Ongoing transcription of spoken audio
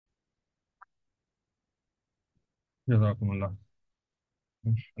جزاكم الله.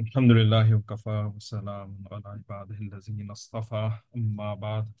 الحمد لله وكفى وسلام على عباده الذين اصطفى أما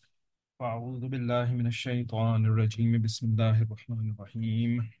بعد فأعوذ بالله من الشيطان الرجيم بسم الله الرحمن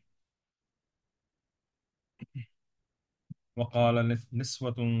الرحيم. وقال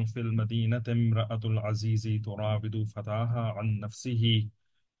نسوة في المدينة امرأة العزيز تراود فتاها عن نفسه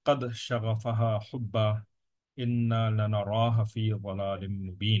قد شغفها حبا إنا لنراها في ضلال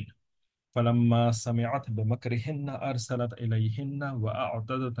مبين. فلما سمعت بمكرهن أرسلت إليهن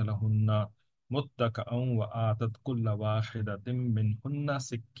وأعتدت لهن متكئا وآتت كل واحدة منهن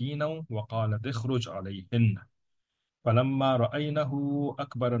سكينا وقالت اخرج عليهن. فلما رأينه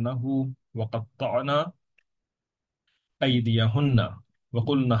أكبرنه وقطعن أيديهن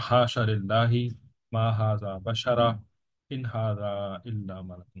وقلن حاش لله ما هذا بشرا إن هذا إلا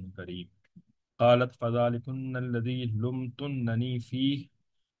ملك كريم. قالت فذلكن الذي لمتنني فيه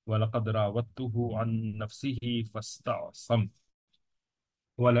ولقد راودته عن نفسه فاستعصم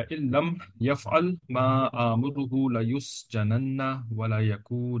ولئن لم يفعل ما آمره ليسجنن ولا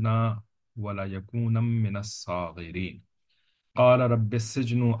يكون من الصاغرين. قال رب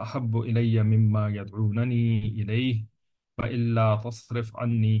السجن أحب إلي مما يدعونني إليه فإلا تصرف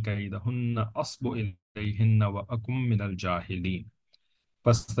عني كيدهن أصب إليهن وأكن من الجاهلين.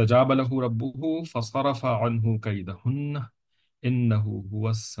 فاستجاب له ربه فصرف عنه كيدهن إنه هو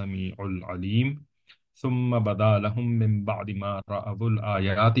السميع العليم. ثم بدا لهم من بعد ما رأوا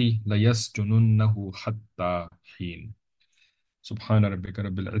الآيات ليسجننه حتى حين. سبحان ربك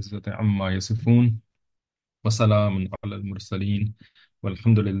رب العزة عما يصفون وسلام على المرسلين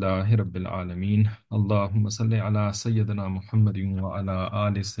والحمد لله رب العالمين. اللهم صل على سيدنا محمد وعلى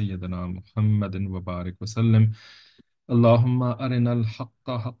آل سيدنا محمد وبارك وسلم. اللهم أرنا الحق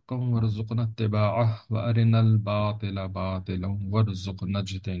حقا وارزقنا اتباعه وأرنا الباطل باطلا وارزقنا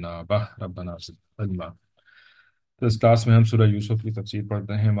اجتنابه ربنا زد علما. تو اس کلاس میں ہم سورہ یوسف کی تفسیر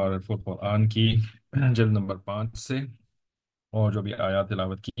پڑھتے ہیں معرف القرآن کی جلد نمبر 5 سے، اور جو بھی آیات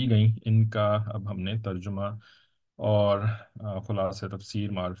تلاوت کی گئیں ان کا اب ہم نے ترجمہ اور خلاصہ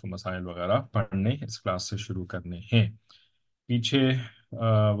تفسیر معرف و مسائل وغیرہ پڑھنے اس کلاس سے شروع کرنے ہیں۔ پیچھے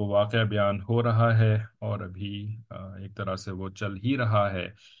وہ واقعہ بیان ہو رہا ہے اور ابھی ایک طرح سے وہ چل ہی رہا ہے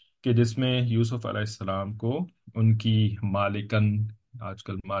کہ جس میں یوسف علیہ السلام کو ان کی مالکن، آج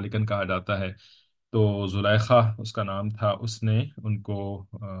کل مالکن کہا جاتا ہے، تو زلیخا اس کا نام تھا، اس نے ان کو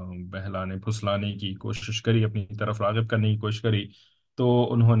بہلانے پھسلانے کی کوشش کری، اپنی طرف راغب کرنے کی کوشش کری، تو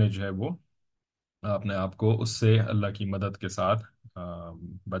انہوں نے جو ہے وہ اپنے آپ کو اس سے اللہ کی مدد کے ساتھ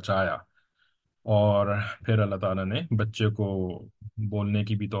بچایا، اور پھر اللہ تعالیٰ نے بچے کو بولنے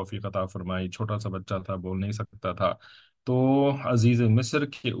کی بھی توفیق عطا فرمائی۔ چھوٹا سا بچہ تھا، بول نہیں سکتا تھا، تو عزیز مصر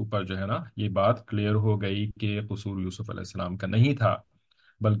کے اوپر جو ہے نا یہ بات کلیئر ہو گئی کہ قصور یوسف علیہ السلام کا نہیں تھا،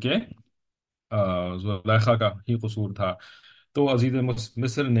 بلکہ زلیخا کا ہی قصور تھا۔ تو عزیز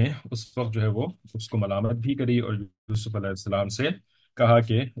مصر نے اس وقت جو ہے وہ اس کو ملامت بھی کری اور یوسف علیہ السلام سے کہا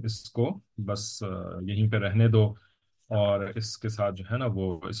کہ اس کو بس یہیں پہ رہنے دو، اور اس کے ساتھ جو ہے نا وہ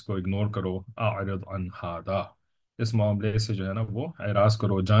اس کو اگنور کرو، اعرض عن ہذا، اس معاملے سے جو ہے نا وہ اعراض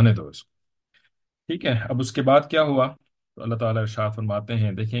کرو، جانے دو اس کو۔ ٹھیک ہے، اب اس کے بعد کیا ہوا؟ تو اللہ تعالیٰ ارشاد فرماتے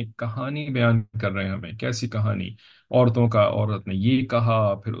ہیں، دیکھیں کہانی بیان کر رہے ہیں ہمیں، کیسی کہانی؟ عورتوں کا، عورت نے یہ کہا،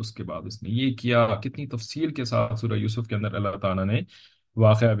 پھر اس کے بعد اس نے یہ کیا، کتنی تفصیل کے ساتھ سورہ یوسف کے اندر اللہ تعالیٰ نے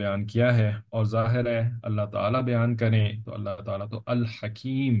واقعہ بیان کیا ہے۔ اور ظاہر ہے اللہ تعالیٰ بیان کریں تو اللہ تعالیٰ تو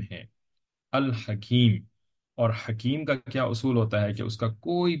الحکیم ہے، الحکیم۔ اور حکیم کا کیا اصول ہوتا ہے کہ اس کا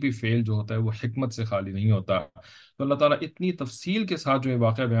کوئی بھی فعل جو ہوتا ہے وہ حکمت سے خالی نہیں ہوتا۔ تو اللہ تعالیٰ اتنی تفصیل کے ساتھ جو یہ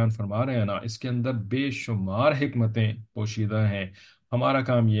واقعہ بیان فرما رہے ہیں نا، اس کے اندر بے شمار حکمتیں پوشیدہ ہیں۔ ہمارا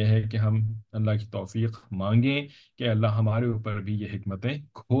کام یہ ہے کہ ہم اللہ کی توفیق مانگیں کہ اللہ ہمارے اوپر بھی یہ حکمتیں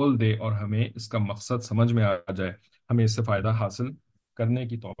کھول دے اور ہمیں اس کا مقصد سمجھ میں آ جائے، ہمیں اس سے فائدہ حاصل کرنے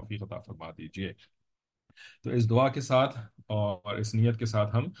کی توفیق عطا فرما دیجیے۔ تو اس دعا کے ساتھ اور اس نیت کے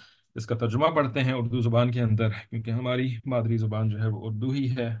ساتھ ہم اس کا ترجمہ پڑھتے ہیں اردو زبان کے اندر، کیونکہ ہماری مادری زبان جو ہے وہ اردو ہی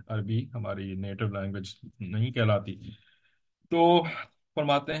ہے، عربی ہماری نیٹو لینگویج نہیں کہلاتی۔ تو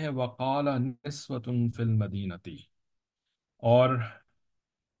فرماتے ہیں وقال نسوۃ فی المدینۃ، اور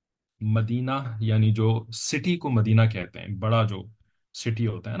مدینہ یعنی جو سٹی کو مدینہ کہتے ہیں، بڑا جو سٹی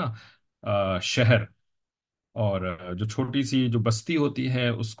ہوتا ہے نا، شہر، اور جو چھوٹی سی جو بستی ہوتی ہے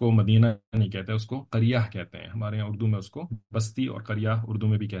اس کو مدینہ نہیں کہتے، اس کو قریہ کہتے ہیں، ہمارے یہاں اردو میں اس کو بستی اور قریہ اردو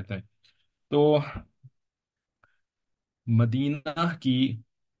میں بھی کہتے ہیں۔ تو مدینہ کی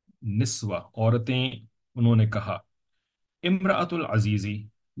نسوہ، عورتیں، انہوں نے کہا، امرأۃ العزیزی،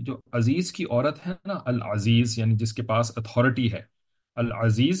 جو عزیز کی عورت ہے نا، العزیز یعنی جس کے پاس اتھارٹی ہے،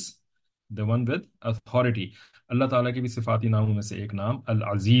 العزیز the one with authority۔ اللہ تعالیٰ کے بھی صفاتی ناموں میں سے ایک نام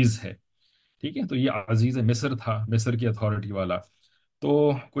العزیز ہے۔ ٹھیک ہے، تو یہ عزیز مصر تھا، مصر کی اتھارٹی والا،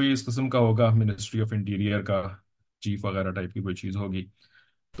 تو کوئی اس قسم کا ہوگا، منسٹری آف انٹیریئر کا چیف وغیرہ ٹائپ کی کوئی چیز ہوگی۔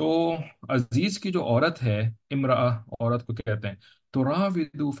 تو عزیز کی جو عورت ہے، امرأہ عورت کو کہتے ہیں، تو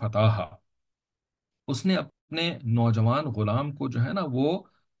راودو فتح، اس نے اپنے نوجوان غلام کو جو ہے نا وہ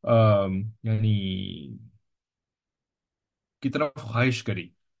یعنی کی طرف خواہش کری،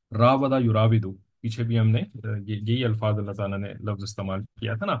 راودا یراودو، پیچھے بھی ہم نے یہی الفاظ اللہ تعالیٰ نے لفظ استعمال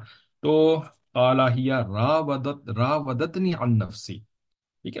کیا تھا نا، تو قال ہی راودتنی عن نفسی،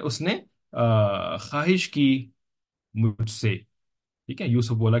 ٹھیک ہے، اس نے خواہش کی مجھ سے، ٹھیک ہے،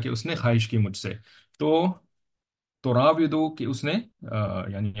 یوسف بولا کہ اس نے خواہش کی مجھ سے، تو راودو کہ اس نے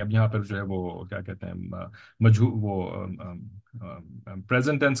یعنی اب یہاں پر جو ہے وہ کیا کہتے ہیں، مجھو وہ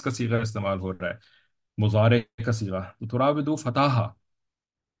پریزنٹ ٹینس کا صیغہ استعمال ہو رہا ہے، مضارع کا صیغہ، تو تراودو فتح،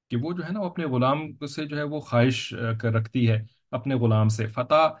 کہ وہ جو ہے نا وہ اپنے غلام سے جو ہے وہ خواہش رکھتی ہے اپنے غلام سے،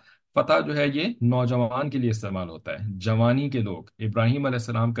 فتح، فتح جو ہے یہ نوجوان کے لیے استعمال ہوتا ہے، جوانی کے لوگ، ابراہیم علیہ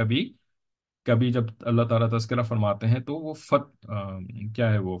السلام کا بھی کبھی جب اللہ تعالیٰ تذکرہ فرماتے ہیں تو وہ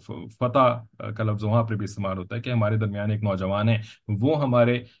کیا ہے وہ فتح کا لفظ وہاں پہ بھی استعمال ہوتا ہے کہ ہمارے درمیان ایک نوجوان ہے، وہ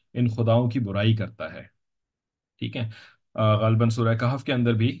ہمارے ان خداؤں کی برائی کرتا ہے، ٹھیک ہے۔ غالباً سورہ کہف کے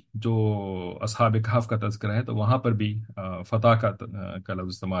اندر بھی جو اصحاب کہف کا تذکرہ ہے تو وہاں پر بھی فتح کا لفظ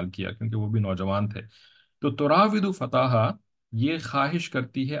استعمال کیا کیونکہ وہ بھی نوجوان تھے، تو تراود فتح یہ خواہش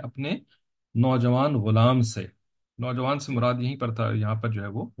کرتی ہے اپنے نوجوان غلام سے، نوجوان سے مراد یہیں پر تھا، یہاں پر جو ہے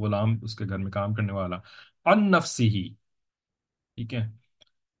وہ غلام، اس کے گھر میں کام کرنے والا، ان نفسی ہی، ٹھیک ہے،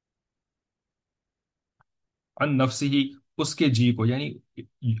 ان نفسی ہی، اس کے جی کو، یعنی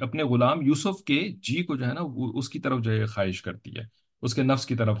اپنے غلام یوسف کے جی کو جو ہے نا وہ اس کی طرف جو ہے خواہش کرتی ہے، اس کے نفس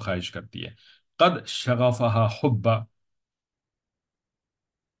کی طرف خواہش کرتی ہے، قد شغفها حبا،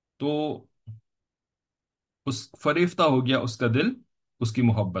 تو اس فریفتہ ہو گیا اس کا دل اس کی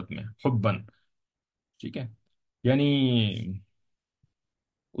محبت میں، حبن، ٹھیک ہے، یعنی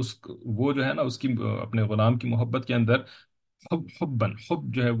اس وہ جو ہے نا اس کی اپنے غلام کی محبت کے اندر، حبن،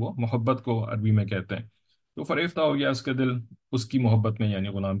 حب جو ہے وہ محبت کو عربی میں کہتے ہیں، تو فریفتہ ہو گیا اس کا دل اس کی محبت میں، یعنی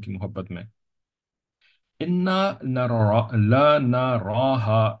غلام کی محبت میں، انا لا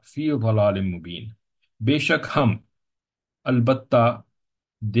نراہا فی ضلال مبین، بے شک ہم البتہ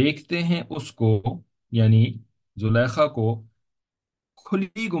دیکھتے ہیں اس کو، یعنی زلیخا کو،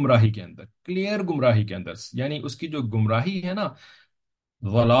 کھلی گمراہی کے اندر، کلیئر گمراہی کے اندر، یعنی اس کی جو گمراہی ہے نا،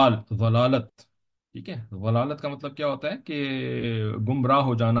 ضلالت، ٹھیک ہے، ضلالت کا مطلب کیا ہوتا ہے کہ گمراہ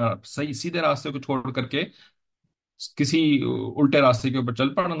ہو جانا، صحیح سیدھے راستے کو چھوڑ کر کے کسی الٹے راستے کے اوپر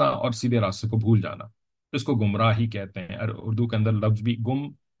چل پڑنا اور سیدھے راستے کو بھول جانا، اس کو گمراہی کہتے ہیں، اور اردو کے اندر لفظ بھی گم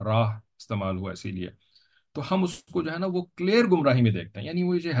راہ استعمال ہوا اسی لیے، تو ہم اس کو جو ہے نا وہ کلیئر گمراہی میں دیکھتے ہیں، یعنی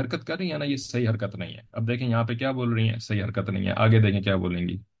وہ یہ حرکت کر رہی ہے نا یہ صحیح حرکت نہیں ہے، اب دیکھیں یہاں پہ کیا بول رہی ہیں، صحیح حرکت نہیں ہے، آگے دیکھیں کیا بولیں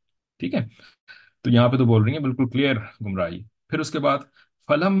گی، ٹھیک ہے، تو یہاں پہ تو بول رہی ہیں بالکل کلیئر گمراہی، پھر اس کے بعد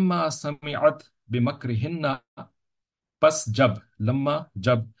فلما سمعت بمکرہن، پس جب، لما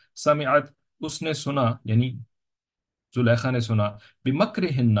جب، سمعت اس نے سنا، یعنی زلیخا نے سنا،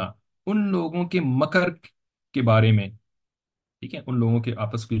 بمکرہن ان لوگوں کے مکر کے بارے میں، ٹھیک ہے، ان لوگوں کے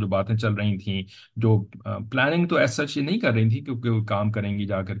آپس کی جو باتیں چل رہی تھیں، جو پلاننگ تو ایسا چیز نہیں کر رہی تھی کیونکہ وہ کام کریں گی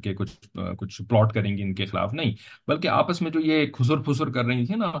جا کر کے کچھ پلاٹ کریں گی ان کے خلاف، نہیں، بلکہ آپس میں جو یہ خسر پھسر کر رہی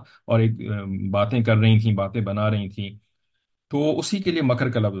تھیں نا، اور ایک باتیں کر رہی تھیں، باتیں بنا رہی تھیں، تو اسی کے لیے مکر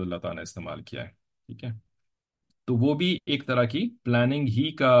کا لفظ اللہ تعالیٰ نے استعمال کیا ہے، ٹھیک ہے، تو وہ بھی ایک طرح کی پلاننگ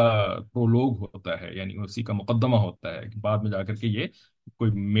ہی کا پرولوگ ہوتا ہے، یعنی اسی کا مقدمہ ہوتا ہے کہ بعد میں جا کر کے یہ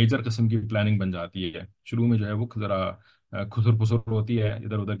کوئی میجر قسم کی پلاننگ بن جاتی ہے، شروع میں جو ہے وہ ذرا خسر پسر ہوتی ہے،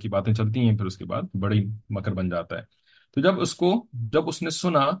 ادھر ادھر کی باتیں چلتی ہیں، پھر اس کے بعد بڑی مکر بن جاتا ہے، تو جب اس نے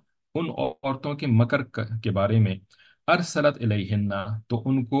سنا ان عورتوں کے مکر کے بارے میں، ارسلت الیہن، تو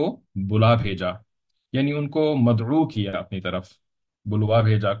ان کو بلا بھیجا، یعنی ان کو مدعو کیا اپنی طرف، بلوا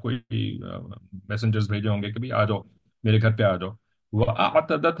بھیجا، کوئی میسنجرز بھیجے ہوں گے کہ بھی آ جاؤ میرے گھر پہ آ جاؤ،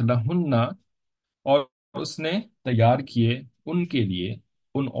 وَأَعْتَدَتْ لَهُنَّ، اور اس نے تیار کیے ان کے لیے،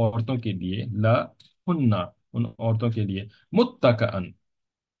 ان عورتوں کے لیے، لہن ان عورتوں کے لیے، متکئن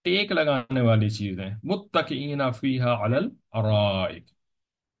ٹیک لگانے والی چیزیں، متکئین فیہا علی الارائک،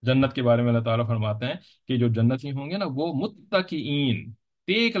 جنت کے بارے میں اللہ تعالیٰ فرماتے ہیں کہ جو جنتی ہوں گے نا وہ متکئین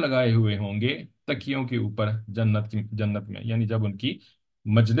ٹیک لگائے ہوئے ہوں گے تکیوں کے اوپر، جنت میں، یعنی جب ان کی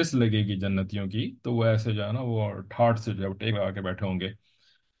مجلس لگے گی جنتیوں کی تو وہ ایسے جو ہے نا وہ ٹھاٹ سے جو ہے وہ ٹیک لگا کے بیٹھے ہوں گے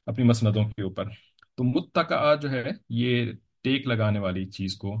اپنی مسندوں کے اوپر، تو متکئہ جو ہے یہ ٹیک لگانے والی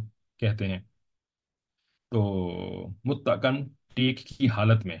چیز کو کہتے ہیں، تو متکن ٹیک کی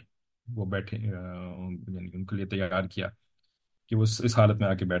حالت میں وہ بیٹھے، یعنی ان کے لیے تیار کیا کہ وہ اس حالت میں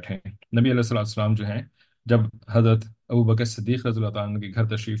آ کے بیٹھے ہیں، نبی علیہ السلام جو ہیں، جب حضرت ابو بکر صدیق رضی اللہ تعالیٰ عنہ کے گھر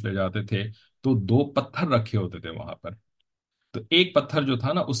تشریف لے جاتے تھے تو دو پتھر رکھے ہوتے تھے وہاں پر. تو ایک پتھر جو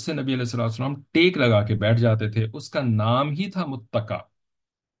تھا نا اس سے نبی علیہ الصلوۃ والسلام ٹیک لگا کے بیٹھ جاتے تھے، اس کا نام ہی تھا متکا،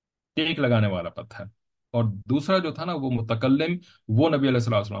 ٹیک لگانے والا پتھر. اور دوسرا جو تھا نا وہ متکلم، وہ نبی علیہ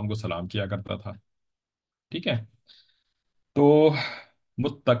الصلوۃ والسلام کو سلام کیا کرتا تھا. ٹھیک ہے. تو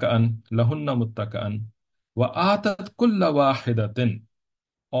متکئن لہن متکئن وآتت کل واحدۃ،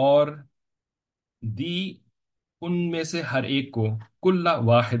 اور دی ان میں سے ہر ایک کو، کل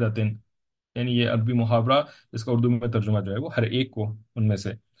واحدۃ، یعنی یہ عربی محاورہ، اس کا اردو میں ترجمہ جو ہے وہ ہر ایک کو ان میں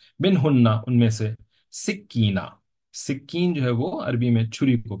سے، بن ہننا ان میں سے، سکینہ، سکین جو ہے وہ عربی میں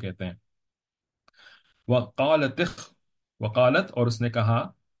چھری کو کہتے ہیں. وقالت، وقالت اور اس نے کہا،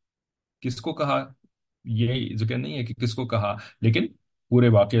 کس کو کہا یہ ذکر نہیں ہے کہ کس کو کہا، لیکن پورے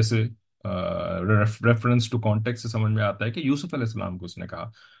واقعے سے ریفرنس ٹو کانٹیکٹ سے سمجھ میں آتا ہے کہ یوسف علیہ السلام کو اس نے کہا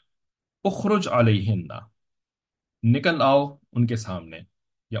اخرج علیہن، نکل آؤ ان کے سامنے،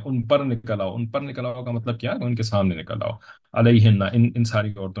 یا ان پر نکل آؤ. ان پر نکل آؤ کا مطلب کیا ہے؟ ان کے سامنے نکل آؤ. علیہن، ان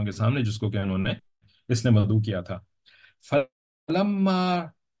ساری عورتوں کے سامنے جس کو کہ انہوں نے، اس نے مدعو کیا تھا. فلما،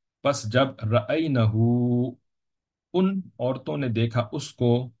 پس جب رأینہ، ان عورتوں نے دیکھا اس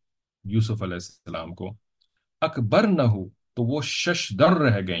کو، یوسف علیہ السلام کو، اکبر نہ ہو، تو وہ ششدر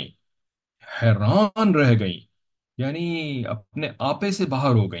رہ گئیں، حیران رہ گئیں، یعنی اپنے آپے سے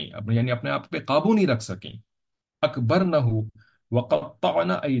باہر ہو گئیں، اپنے یعنی اپنے آپ پہ قابو نہیں رکھ سکیں. اکبر نہ ہو،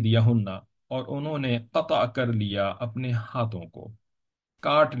 وقطعن ایدیہن، اور انہوں نے قطع کر لیا اپنے ہاتھوں کو،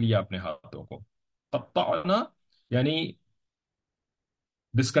 کاٹ لیا اپنے ہاتھوں کو. قطعنا یعنی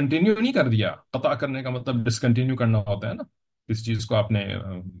ڈسکنٹینیو نہیں کر دیا. قطع کرنے کا مطلب ڈسکنٹینیو کرنا ہوتا ہے نا، کسی چیز کو آپ نے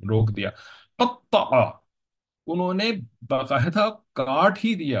روک دیا. قطع، انہوں نے باقاعدہ کاٹ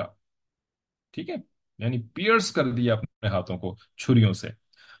ہی دیا. ٹھیک ہے، یعنی پیئرس کر دیا اپنے ہاتھوں کو چھریوں سے.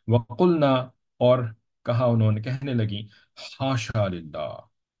 وقلنا، اور کہا انہوں نے، کہنے لگی، حاشا للہ.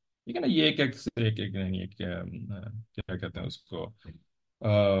 ٹھیک ہے نا، یہ ایک نہیں ایک کیا کہتے ہیں اس کو،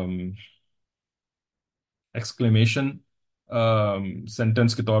 ایکسکلیمیشن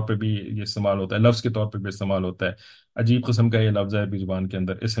سینٹنس کے طور پہ بھی یہ استعمال ہوتا ہے، لفظ کے طور پہ بھی استعمال ہوتا ہے. عجیب قسم کا یہ لفظ ہے عربی زبان کے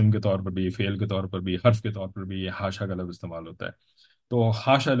اندر، اسم کے طور پر بھی، فعل کے طور پر بھی، حرف کے طور پر بھی یہ حاشا کا لفظ استعمال ہوتا ہے. تو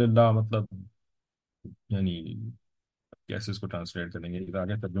حاشا للہ مطلب یعنی کیسے اس کو ٹرانسلیٹ کریں گے،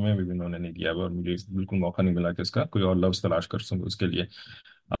 آگے ترجمے میں بھی انہوں نے نہیں دیا اور مجھے بالکل موقع نہیں ملا کہ اس کا کوئی اور لفظ تلاش کر سکوں اس کے لیے.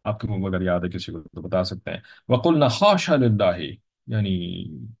 آپ کو اگر یاد ہے کسی کو تو بتا سکتے ہیں. وقلنا حاشا للہ، یعنی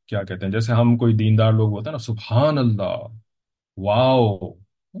کیا کہتے ہیں، جیسے ہم کوئی دیندار لوگ ہوتے ہیں نا، سبحان اللہ، واو،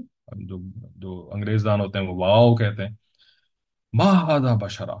 جو جو انگریز دان ہوتے ہیں وہ واو کہتے ہیں. ما ھذا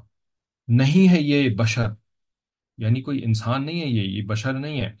بشرا، نہیں ہے یہ بشر، یعنی کوئی انسان نہیں ہے، یہ بشر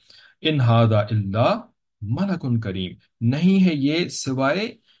نہیں ہے. ان ھذا الا ملک کریم، نہیں ہے یہ سوائے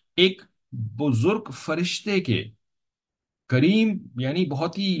ایک بزرگ فرشتے کے. کریم یعنی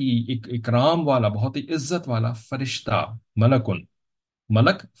بہت ہی اکرام والا، بہت ہی عزت والا فرشتہ. ملکن،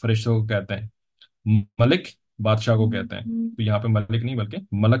 ملک فرشتوں کو کہتے ہیں، ملک بادشاہ کو کہتے ہیں. تو یہاں پہ ملک نہیں بلکہ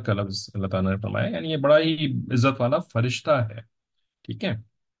ملک کا لفظ اللہ تعالیٰ نے فرمایا، یعنی یہ بڑا ہی عزت والا فرشتہ ہے. ٹھیک ہے،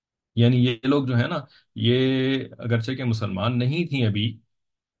 یعنی یہ لوگ جو ہے نا، یہ اگرچہ کہ مسلمان نہیں تھیں ابھی،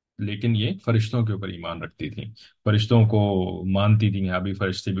 لیکن یہ فرشتوں کے اوپر ایمان رکھتی تھیں، فرشتوں کو مانتی تھیں. یہاں بھی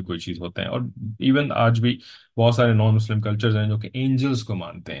فرشتے بھی کوئی چیز ہوتے ہیں، اور ایون آج بھی بہت سارے نان مسلم کلچرز ہیں جو کہ اینجلز کو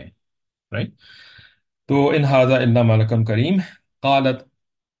مانتے ہیں. رائٹ. تو ان ھذا الا ملک کریم. قالت،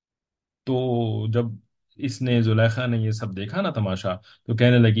 تو جب اس نے، زلیخا نے یہ سب دیکھا نا تماشا، تو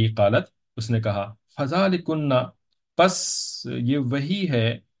کہنے لگی، قالت، اس نے کہا، فذالکن، پس یہ وہی ہے،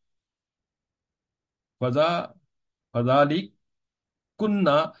 فضا، فذالک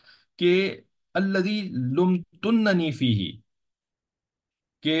کننا، کہ الذی لمتننی فیہ،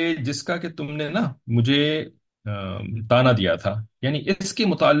 کہ جس کا کہ تم نے نا مجھے تانا دیا تھا، یعنی اس کے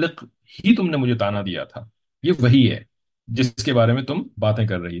متعلق ہی تم نے مجھے تانا دیا تھا. یہ وہی ہے جس کے بارے میں تم باتیں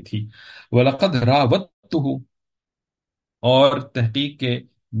کر رہی تھی. وَلَقَدْ رَاوَدتُّهُ، اور تحقیق کے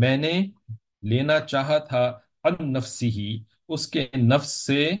میں نے لینا چاہا تھا، عن نفسہ، اس کے نفس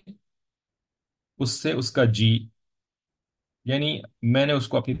سے، اس سے اس کا جی، یعنی میں نے اس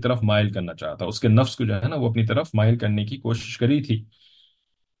کو اپنی طرف مائل کرنا چاہا تھا، اس کے نفس کو جو ہے نا وہ اپنی طرف مائل کرنے کی کوشش کری تھی.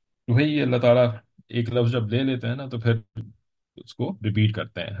 وہی اللہ تعالیٰ ایک لفظ جب لے لیتے ہیں نا تو پھر اس کو ریپیٹ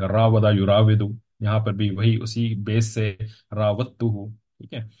کرتے ہیں. راودا یراودو، یہاں پر بھی وہی اسی بیس سے راوت ہوں.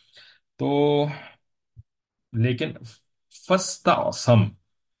 ٹھیک ہے. تو لیکن فاستعصم،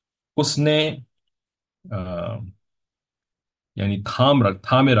 اس نے یعنی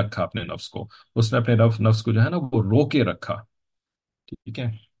تھامے رکھا اپنے نفس کو، اس نے اپنے نفس کو جو ہے نا وہ روکے رکھا. ٹھیک ہے.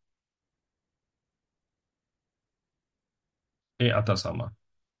 اے اتسامہ،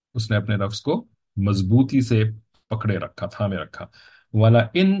 اس نے اپنے نفس کو مضبوطی سے پکڑے رکھا، تھامے رکھا. والا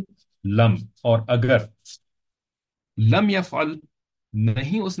ان لم، اور اگر لم یفعل،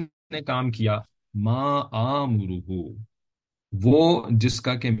 نہیں اس نے کام کیا، ما آمرہ، وہ جس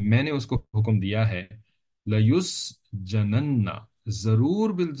کا کہ میں نے اس کو حکم دیا ہے، لیس جننا، ضرور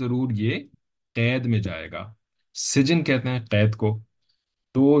بالضرور یہ قید میں جائے گا. سجن کہتے ہیں قید کو.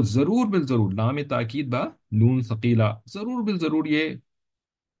 تو ضرور بالضرور، لام تاکید با نون ثقیلہ، ضرور بالضرور یہ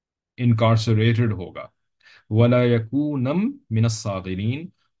انکارسریٹڈ ہوگا. ولا یکونم من الصاغرین،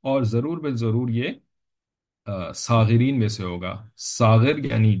 اور ضرور بالضرور یہ صاغرین میں سے ہوگا. صاغر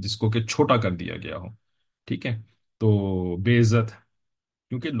یعنی جس کو کہ چھوٹا کر دیا گیا ہو. ٹھیک ہے. تو بے عزت،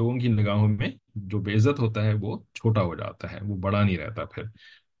 کیونکہ لوگوں کی نگاہوں میں جو بے عزت ہوتا ہے وہ چھوٹا ہو جاتا ہے، وہ بڑا نہیں رہتا پھر.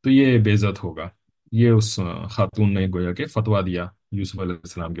 تو یہ بے عزت ہوگا. یہ اس خاتون نے گویا کہ فتویٰ دیا یوسف علیہ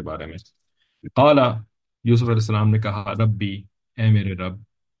السلام کے بارے میں. قال، یوسف علیہ السلام نے کہا، ربی، اے میرے رب.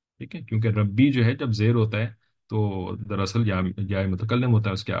 ٹھیک ہے، کیونکہ ربی جو ہے جب زیر ہوتا ہے تو دراصل یا متکلم ہوتا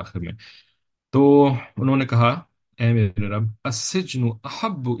ہے اس کے آخر میں. تو انہوں نے کہا، اے میرے رب، السجن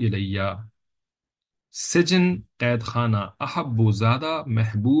احب الیہ، سجن قید خانہ، احب زیادہ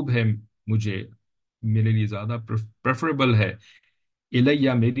محبوب ہے مجھے، میرے لیے زیادہ پریفریبل ہے،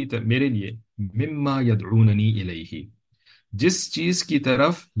 الیہ میرے لیے، مما یدعوننی الیہ، جس چیز کی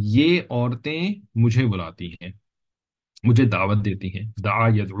طرف یہ عورتیں مجھے بلاتی ہیں، مجھے دعوت دیتی ہیں. دعا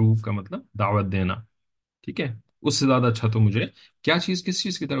یدعو کا مطلب دعوت دینا. ٹھیک ہے. اس سے زیادہ اچھا تو مجھے کیا چیز، کس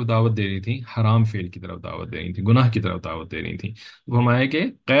چیز کی طرف دعوت دے رہی تھی؟ حرام فعل کی طرف دعوت دے رہی تھی، گناہ کی طرف دعوت دے رہی تھی. تو فرمایا کہ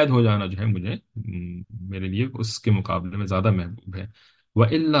قید ہو جانا جو ہے مجھے میرے لیے اس کے مقابلے میں زیادہ محبوب ہے.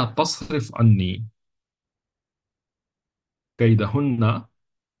 وَإِلَّا تَصْرِفْ عَنِّي كَيْدَهُنَّ،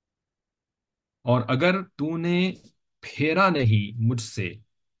 اور اگر تو نے پھیرا نہیں مجھ سے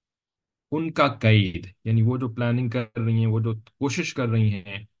ان کا قید، یعنی وہ جو پلاننگ کر رہی ہیں، وہ جو کوشش کر رہی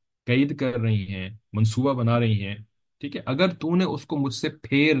ہیں، قید کر رہی ہیں، منصوبہ بنا رہی ہیں. ٹھیک ہے. اگر تو نے اس کو مجھ سے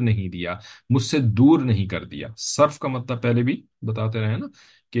پھیر نہیں دیا، مجھ سے دور نہیں کر دیا. صرف کا مطلب پہلے بھی بتاتے رہے نا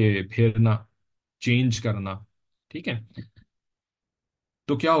کہ پھیرنا، چینج کرنا. ٹھیک ہے.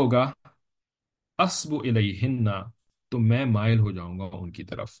 تو کیا ہوگا؟ اسب الیہن، تو میں مائل ہو جاؤں گا ان کی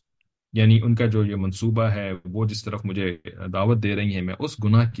طرف. یعنی ان کا جو یہ منصوبہ ہے، وہ جس طرف مجھے دعوت دے رہی ہیں، میں اس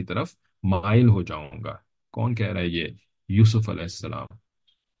گناہ کی طرف مائل ہو جاؤں گا. کون کہہ رہا ہے یہ؟ یوسف علیہ السلام.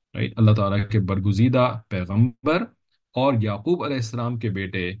 رائٹ. اللہ تعالیٰ کے برگزیدہ پیغمبر اور یعقوب علیہ السلام کے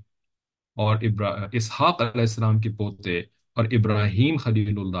بیٹے اور اسحاق علیہ السلام کے پوتے اور ابراہیم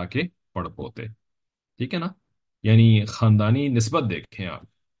خلیل اللہ کے پڑ پوتے. ٹھیک ہے نا. یعنی خاندانی نسبت دیکھیں آپ،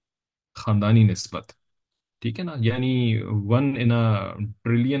 خاندانی نسبت. ٹھیک ہے نا. یعنی 1 in a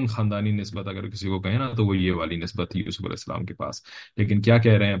trillion خاندانی نسبت اگر کسی کو کہیں نا تو وہ یہ والی نسبت تھی یوسف علیہ السلام کے پاس. لیکن کیا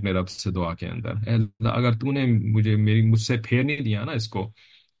کہہ رہے ہیں اپنے رب سے دعا کے اندر؟ اے اللہ، اگر تو نے مجھ سے پھیر نہیں دیا نا اس کو،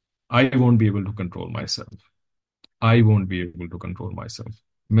 I won't be able to control myself. I won't be able to control myself.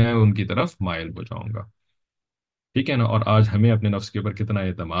 میں ان کی طرف مائل ہو جاؤں گا. ٹھیک ہے نا. اور آج ہمیں اپنے نفس کے اوپر کتنا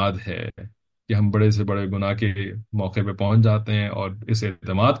اعتماد ہے کہ ہم بڑے سے بڑے گناہ کے موقع پہ پہنچ جاتے ہیں اور اس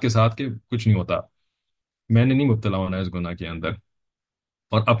اعتماد کے ساتھ کہ کچھ نہیں ہوتا، میں نے نہیں مبتلا ہونا اس گناہ کے اندر.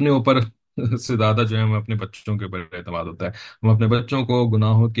 اور اپنے اوپر سے زیادہ جو ہے ہم اپنے بچوں کے اوپر اعتماد ہوتا ہے. ہم اپنے بچوں کو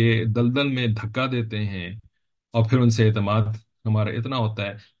گناہوں کے دلدل میں دھکا دیتے ہیں اور پھر ان سے اعتماد ہمارا اتنا ہوتا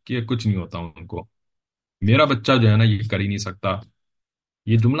ہے کہ کچھ نہیں ہوتا ان کو. میرا بچہ جو ہے نا یہ کر ہی نہیں سکتا.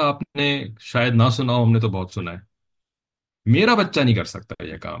 یہ جملہ آپ نے شاید نہ سنا ہو، ہم نے تو بہت سنا ہے. میرا بچہ نہیں کر سکتا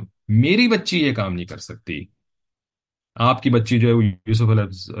یہ کام، میری بچی یہ کام نہیں کر سکتی. آپ کی بچی جو ہے وہ یوسف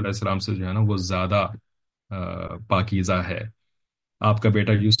علیہ السلام سے جو ہے نا وہ زیادہ پاکیزہ ہے. آپ کا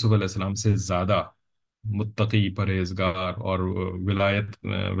بیٹا یوسف علیہ السلام سے زیادہ متقی، پرہیزگار اور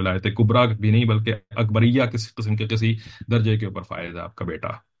ولایت کبریٰ بھی نہیں بلکہ اکبریہ کسی قسم کے کسی درجے کے اوپر فائز ہے آپ کا بیٹا.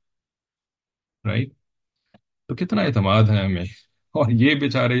 رائٹ. تو کتنا اعتماد ہے ہمیں. اور یہ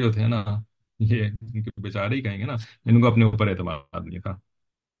بیچارے جو تھے نا، یہ ان کے بیچارے ہی کہیں گے نا، ان کو اپنے اوپر اعتماد نہیں تھا.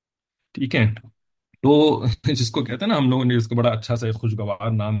 ٹھیک ہے. تو جس کو کہتے ہیں نا، ہم لوگوں نے اس کو بڑا اچھا سا ایک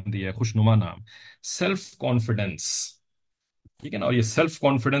خوشگوار نام دیا ہے، خوشنما نام، سیلف کانفیڈنس. ٹھیک ہے نا. اور یہ سیلف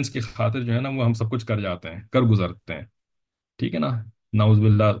کانفیڈنس کی خاطر جو ہے نا وہ ہم سب کچھ کر جاتے ہیں، کر گزرتے ہیں. ٹھیک ہے نا. نعوذ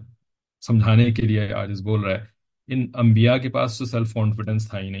باللہ. سمجھانے کے لیے آج بول رہا ہے، ان انبیاء کے پاس تو سیلف کانفیڈنس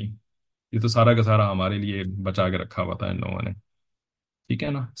تھا ہی نہیں. یہ تو سارا کا سارا ہمارے لیے بچا کے رکھا ہوا تھا ان لوگوں نے. ٹھیک ہے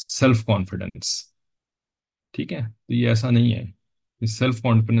نا. Self confidence. ٹھیک ہے. تو یہ ایسا نہیں ہے. اس سیلف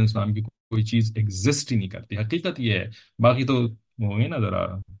کانفیڈنس نام کی کوئی چیز ایگزسٹ ہی نہیں کرتی. حقیقت یہ ہے. باقی تو ہوں گے نا ذرا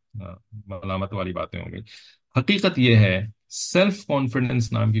ملامت والی باتیں ہوں گی. حقیقت یہ ہے، سیلف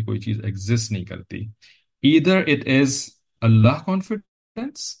کانفیڈنس نام کی کوئی چیز ایگزسٹ نہیں کرتی. Either it is Allah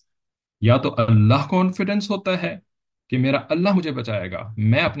confidence, یا تو اللہ کانفیڈنس ہوتا ہے کہ میرا اللہ مجھے بچائے گا،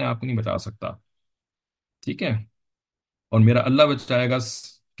 میں اپنے آپ کو نہیں بچا سکتا. ٹھیک ہے. اور میرا اللہ بچائے گا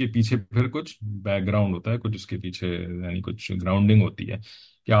کے پیچھے پھر کچھ بیک گراؤنڈ ہوتا ہے، کچھ اس کے پیچھے یعنی کچھ گراؤنڈنگ ہوتی ہے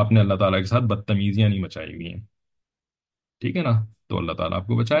کہ آپ نے اللہ تعالیٰ کے ساتھ بدتمیزیاں نہیں مچائی ہوئی ہیں، ٹھیک ہے نا؟ تو اللہ تعالیٰ آپ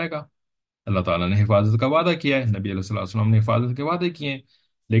کو بچائے گا۔ اللہ تعالیٰ نے حفاظت کا وعدہ کیا ہے، نبی علیہ الصلوۃ والسلام نے حفاظت کے وعدے کیے ہیں،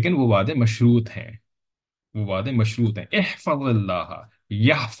 لیکن وہ وعدے مشروط ہیں، وہ وعدے مشروط ہیں۔ احفظ اللہ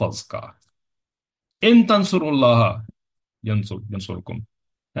یحفظ کا، ان تنصر اللہ ینصرکم،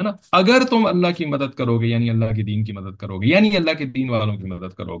 ہے نا؟ اگر تم اللہ کی مدد کرو گے، یعنی اللہ کے دین کی مدد کرو گے، یعنی اللہ کے دین والوں کی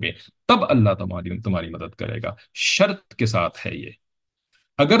مدد کرو گے، تب اللہ تمہاری مدد کرے گا۔ شرط کے ساتھ ہے یہ،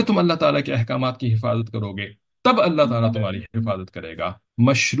 اگر تم اللہ تعالیٰ کے احکامات کی حفاظت کرو گے تب اللہ تعالیٰ تمہاری حفاظت کرے گا،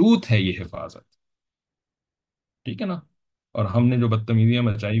 مشروط ہے یہ حفاظت، ٹھیک ہے نا؟ اور ہم نے جو بدتمیزیاں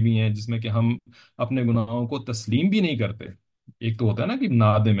مچائی ہوئی ہیں، جس میں کہ ہم اپنے گناہوں کو تسلیم بھی نہیں کرتے۔ ایک تو ہوتا ہے نا کہ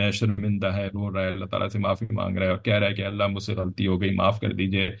نادم ہے، شرمندہ ہے، رو رہا ہے، اللہ تعالیٰ سے معافی مانگ رہا ہے اور کہہ رہا ہے کہ اللہ مجھ سے غلطی ہو گئی، معاف کر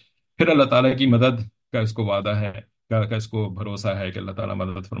دیجئے، پھر اللہ تعالیٰ کی مدد کا اس کو وعدہ ہے، کا اس کو بھروسہ ہے کہ اللہ تعالیٰ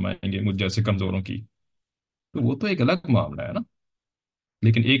مدد فرمائیں گے مجھ جیسے کمزوروں کی، تو وہ تو ایک الگ معاملہ ہے نا۔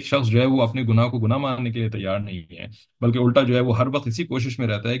 لیکن ایک شخص جو ہے وہ اپنے گناہ کو گناہ ماننے کے لیے تیار نہیں ہے، بلکہ الٹا جو ہے وہ ہر وقت اسی کوشش میں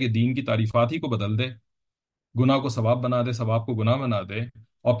رہتا ہے کہ دین کی تعریفات ہی کو بدل دے، گناہ کو ثواب بنا دے، ثواب کو گناہ بنا دے،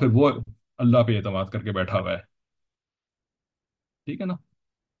 اور پھر وہ اللہ پہ اعتماد کر کے بیٹھا ہوا ہے، ٹھیک ہے نا؟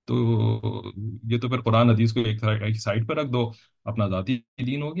 تو یہ تو پھر قرآن حدیث کو ایک طرح ایک سائڈ پہ رکھ دو، اپنا ذاتی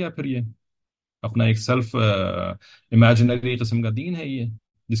دین ہو گیا پھر یہ، اپنا ایک سیلف امیجنری قسم کا دین ہے یہ،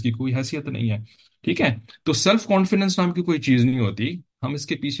 جس کی کوئی حیثیت نہیں ہے، ٹھیک ہے؟ تو سیلف کانفیڈنس نام کی کوئی چیز نہیں ہوتی، ہم اس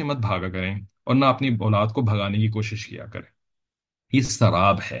کے پیچھے مت بھاگا کریں اور نہ اپنی اولاد کو بھگانے کی کوشش کیا کریں۔ یہ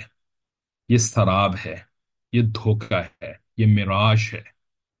سراب ہے، یہ سراب ہے، یہ دھوکہ ہے، یہ میراج ہے،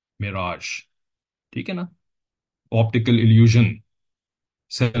 میراج، ٹھیک ہے نا؟ آپٹیکل illusion،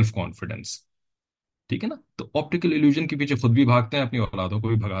 سیلف کانفیڈنس، ٹھیک ہے نا؟ تو آپٹیکل illusion کے پیچھے خود بھی بھاگتے ہیں، اپنی اولادوں کو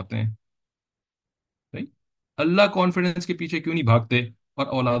بھی بھگاتے ہیں، صحیح؟ اللہ کانفیڈنس کے پیچھے کیوں نہیں بھاگتے اور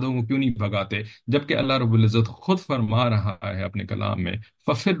اولادوں کو کیوں نہیں بھگاتے، جبکہ اللہ رب العزت خود فرما رہا ہے اپنے کلام میں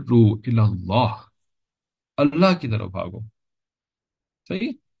فَفِرُّوا إِلَى اللَّهِ، اللہ کی طرف بھاگو،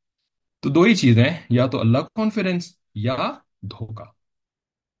 صحیح؟ تو دو ہی چیزیں، یا تو اللہ کانفیڈنس یا دھوکا،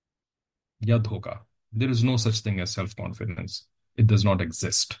 یا دھوکا۔ There is no such thing is self confidence, it does not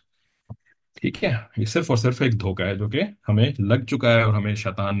exist, ٹھیک ہے؟ یہ صرف اور صرف ایک دھوکا ہے جو کہ ہمیں لگ چکا ہے اور ہمیں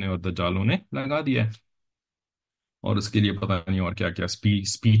شیطان نے اور دجالوں نے لگا دیا ہے، اور اس کے لیے پتہ نہیں اور کیا کیا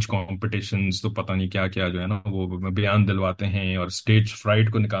اسپیچ کمپٹیشنز، تو پتہ نہیں کیا کیا جو ہے نا وہ بیان دلواتے ہیں اور اسٹیج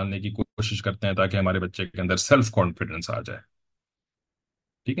فرائٹ کو نکالنے کی کوشش کرتے ہیں تاکہ ہمارے بچے کے اندر سیلف کانفیڈنس آ جائے،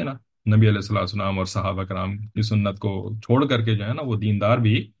 ٹھیک ہے نا؟ نبی علیہ الصلوۃ والسلام اور صحابہ کرام کی سنت کو چھوڑ کر کے جو ہے نا وہ دیندار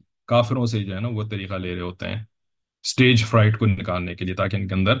بھی کافروں سے جو ہے نا وہ طریقہ لے رہے ہوتے ہیں اسٹیج فرائٹ کو نکالنے کے لیے، تاکہ ان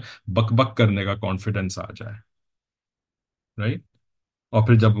کے اندر بک بک کرنے کا کانفیڈنس آ جائے، رائٹ؟ اور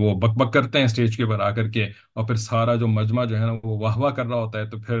پھر جب وہ بک بک کرتے ہیں اسٹیج کے اوپر آ کر کے، اور پھر سارا جو مجمع جو ہے نا وہ واہ واہ کر رہا ہوتا ہے،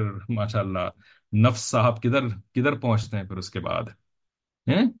 تو پھر ماشاء اللہ نفس صاحب کدھر کدھر پہنچتے ہیں پھر اس کے بعد،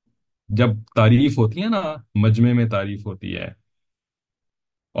 ہیں؟ جب تعریف ہوتی ہے نا، مجمع میں تعریف ہوتی ہے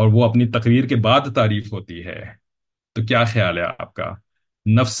اور وہ اپنی تقریر کے بعد تعریف ہوتی ہے، تو کیا خیال ہے آپ کا؟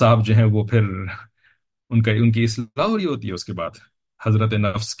 نفس صاحب جو ہیں وہ پھر ان کی اصلاح ہو رہی ہوتی ہے اس کے بعد، حضرت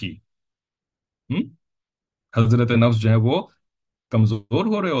نفس کی، ہم؟ حضرت نفس جو ہے وہ کمزور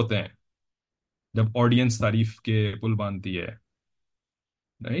ہو رہے ہوتے ہیں جب آڈینس تعریف کے پل باندھتی ہے،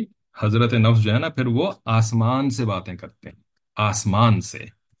 نہیں؟ حضرت نفس جو ہے نا پھر وہ آسمان سے باتیں کرتے ہیں، آسمان سے،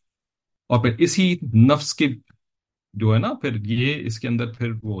 اور پھر اسی نفس کے جو ہے نا پھر یہ اس کے اندر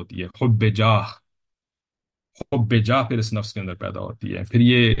پھر وہ ہوتی ہے حب جاہ، حب جاہ پھر اس نفس کے اندر پیدا ہوتی ہے، پھر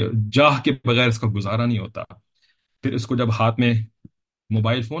یہ جاہ کے بغیر اس کا گزارا نہیں ہوتا، پھر اس کو جب ہاتھ میں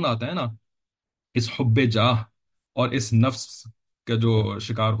موبائل فون آتا ہے نا، اس حب جاہ اور اس نفس کا جو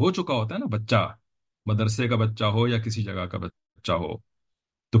شکار ہو چکا ہوتا ہے نا بچہ، مدرسے کا بچہ ہو یا کسی جگہ کا بچہ ہو،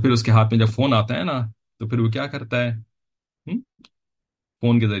 تو پھر اس کے ہاتھ میں جب فون آتا ہے نا تو پھر وہ کیا کرتا ہے؟ ہم؟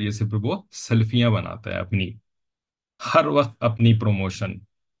 فون کے ذریعے سے پھر وہ سیلفیاں بناتا ہے اپنی، ہر وقت اپنی پروموشن،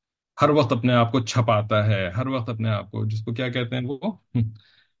 ہر وقت اپنے آپ کو چھپاتا ہے، ہر وقت اپنے آپ کو، جس کو کیا کہتے ہیں وہ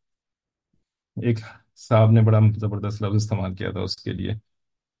ایک صاحب نے بڑا زبردست لفظ استعمال کیا تھا اس کے لیے،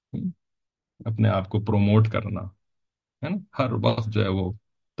 اپنے آپ کو پروموٹ کرنا، ہے نا؟ ہر وقت جو ہے وہ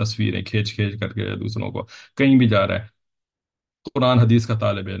تصویریں کھینچ کھینچ کر کے دوسروں کو، کہیں بھی جا رہا ہے، قرآن حدیث کا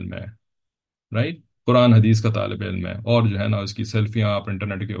طالب علم ہے، رائٹ؟ قرآن حدیث کا طالب علم ہے، اور جو ہے نا اس کی سیلفیاں آپ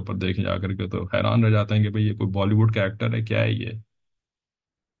انٹرنیٹ کے اوپر دیکھیں جا کر کے تو حیران رہ جاتے ہیں کہ بھئی یہ کوئی بالی ووڈ کا ایکٹر ہے کیا ہے یہ،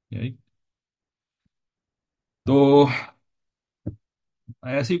 right؟ تو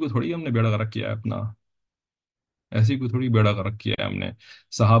ایسی کوئی تھوڑی ہم نے بیڑا غرق کیا ہے اپنا، ایسی کوئی تھوڑی بیڑا غرق کیا ہے ہم نے،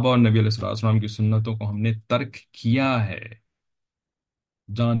 صحابہ اور نبی علیہ الصلوۃ والسلام کی سنتوں کو ہم نے ترک کیا ہے،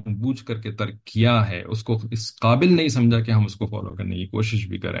 جان بوجھ کر کے ترک کیا ہے، اس کو اس قابل نہیں سمجھا کہ ہم اس کو فالو کرنے کی کوشش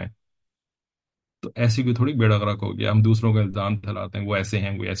بھی کریں، تو ایسی بھی تھوڑی بیڑا غرق ہو گیا، ہم دوسروں کا الزام پھیلاتے ہیں وہ ایسے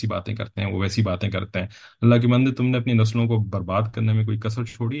ہیں، وہ ایسی باتیں کرتے ہیں، وہ ویسی باتیں کرتے ہیں۔ اللہ کے بندے، تم نے اپنی نسلوں کو برباد کرنے میں کوئی کسر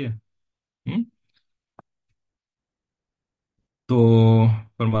چھوڑی ہے؟ ہم؟ تو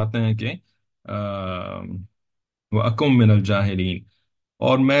فرماتے ہیں کہ وہ اکم من الجاہلین،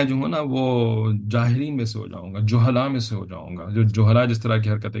 اور میں جو ہوں نا وہ جاہلین میں سے ہو جاؤں گا، جوہلا میں سے ہو جاؤں گا، جو جوہلا جس طرح کی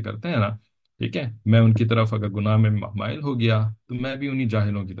حرکتیں کرتے ہیں نا، ٹھیک ہے، میں ان کی طرف اگر گناہ میں مائل ہو گیا تو میں بھی انہی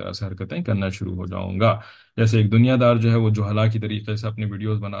جاہلوں کی طرح سے حرکتیں کرنا شروع ہو جاؤں گا۔ جیسے ایک دنیا دار جو ہے وہ جوہلا کی طریقے سے اپنی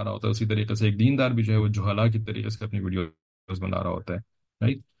ویڈیوز بنا رہا ہوتا ہے، اسی طریقے سے ایک دیندار بھی جو ہے وہ جوہلا کی طریقے سے اپنی ویڈیوز بنا رہا ہوتا ہے،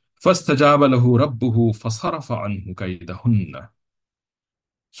 رائٹ؟ فاستجاب له ربه فصرف عنه كيدهن،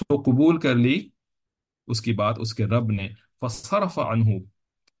 سو قبول کر لی اس کی بات اس کے رب نے، فصرف عنہ،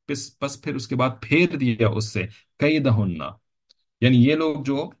 پس پھر اس کے بعد پھیر دیا اس سے، کیدہن، یعنی یہ لوگ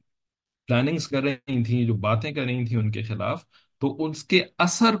جو پلاننگز کر رہی تھیں، جو باتیں کر رہی تھیں ان کے خلاف، تو اس کے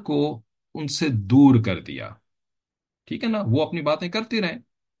اثر کو ان سے دور کر دیا، ٹھیک ہے نا؟ وہ اپنی باتیں کرتے رہیں،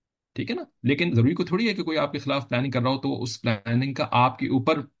 ٹھیک ہے نا، لیکن ضروری کو تھوڑی ہے کہ کوئی آپ کے خلاف پلاننگ کر رہا ہو تو اس پلاننگ کا آپ کے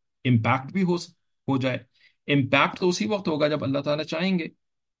اوپر امپیکٹ بھی ہو جائے۔ امپیکٹ تو اسی وقت ہوگا جب اللہ تعالیٰ چاہیں گے،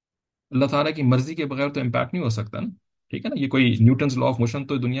 اللہ تعالیٰ کی مرضی کے بغیر تو امپیکٹ نہیں ہو سکتا نا، ٹھیک ہے نا؟ یہ کوئی نیوٹنز لا آف موشن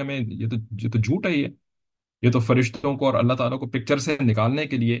تو دنیا میں یہ تو جھوٹ ہے، یہ تو فرشتوں کو اور اللہ تعالیٰ کو پکچر سے نکالنے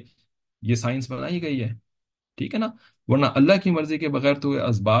کے لیے یہ سائنس بنائی گئی ہے، ٹھیک ہے نا؟ ورنہ اللہ کی مرضی کے بغیر تو یہ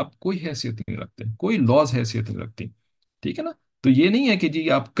اسباب کوئی حیثیت نہیں رکھتے، کوئی لاز حیثیت نہیں رکھتی، ٹھیک ہے نا؟ تو یہ نہیں ہے کہ جی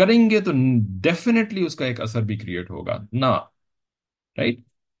آپ کریں گے تو ڈیفینیٹلی اس کا ایک اثر بھی کریٹ ہوگا، نہ، رائٹ؟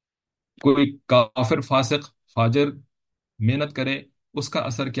 کوئی کافر فاسق فاجر محنت کرے، اس کا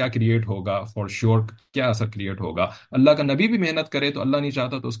اثر کیا کریٹ ہوگا، فار شیور کیا اثر کریٹ ہوگا؟ اللہ کا نبی بھی محنت کرے تو اللہ نہیں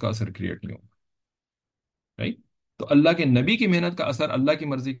چاہتا تو اس کا اثر کریٹ نہیں ہوگا، رائٹ؟ تو اللہ کے نبی کی محنت کا اثر اللہ کی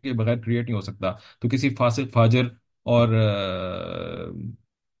مرضی کے بغیر کریٹ نہیں ہو سکتا، تو کسی فاسق فاجر اور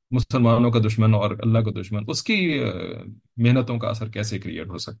مسلمانوں کا دشمن اور اللہ کا دشمن، اس کی محنتوں کا اثر کیسے کریٹ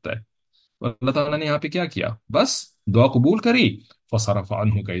ہو سکتا ہے؟ اور اللہ تعالیٰ نے یہاں پہ کیا کیا؟ بس دعا قبول کری، فصرف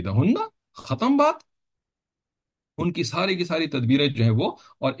عنہ کیدہن، ختم بات، ان کی ساری تدبیریں جو ہیں وہ،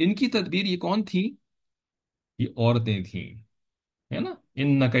 اور ان کی تدبیر یہ کون تھی؟ یہ عورتیں تھیں، ہے نا؟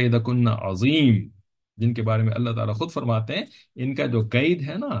 ان کیدکن عظیم، جن کے بارے میں اللہ تعالیٰ خود فرماتے ہیں ان کا جو قید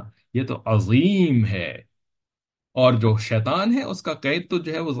ہے نا یہ تو عظیم ہے، اور جو شیطان ہے اس کا قید تو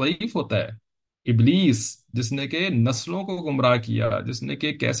جو ہے وہ ضعیف ہوتا ہے۔ ابلیس، جس نے کہ نسلوں کو گمراہ کیا، جس نے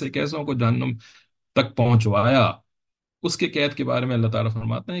کہ کیسے کیسوں کو جہنم تک پہنچوایا، اس کے قید کے بارے میں اللہ تعالیٰ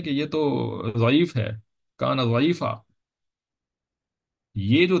فرماتے ہیں کہ یہ تو ضعیف ہے، کان ضعیفہ،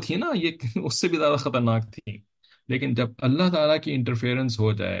 یہ جو تھی نا یہ اس سے بھی زیادہ خطرناک تھی، لیکن جب اللہ تعالیٰ کی انٹرفیئرنس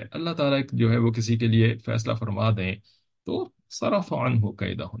ہو جائے، اللہ تعالیٰ جو ہے وہ کسی کے لیے فیصلہ فرما دیں، تو صرف عنہ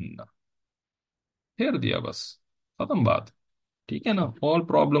کیدہن، پھیر دیا، بس ختم بات، ٹھیک ہے نا؟ all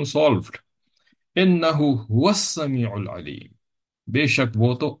problem solved۔ انہ هو السمیع العلیم، بے شک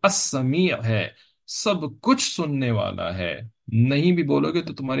وہ تو السمیع ہے، سب کچھ سننے والا ہے، نہیں بھی بولو گے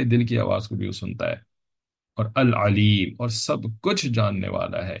تو تمہاری دل کی آواز کو بھی وہ سنتا ہے، اور العلیم، اور سب کچھ جاننے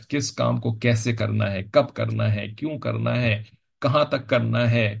والا ہے، کس کام کو کیسے کرنا ہے، کب کرنا ہے، کیوں کرنا ہے، کہاں تک کرنا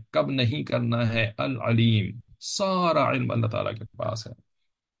ہے، کب نہیں کرنا ہے، العلیم، سارا علم اللہ تعالیٰ کے پاس ہے،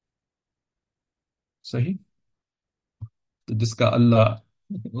 صحیح؟ تو جس کا اللہ،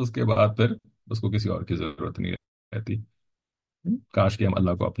 اس کے بعد پھر اس کو کسی اور کی ضرورت نہیں رہتی۔ کاش کہ ہم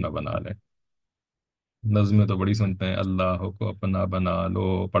اللہ کو اپنا بنا لیں۔ نظمیں تو بڑی سنتے ہیں، اللہ کو اپنا بنا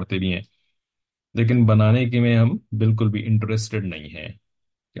لو، پڑھتے بھی ہیں، لیکن بنانے کے میں ہم بالکل بھی انٹرسٹڈ نہیں ہیں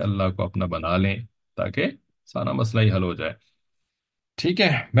کہ اللہ کو اپنا بنا لیں تاکہ سارا مسئلہ ہی حل ہو جائے، ٹھیک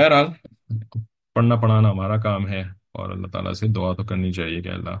ہے؟ بہرحال پڑھنا پڑھانا ہمارا کام ہے، اور اللہ تعالیٰ سے دعا تو کرنی چاہیے کہ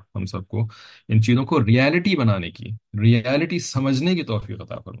اللہ ہم سب کو ان چیزوں کو ریالٹی بنانے کی، ریالٹی سمجھنے کی توفیق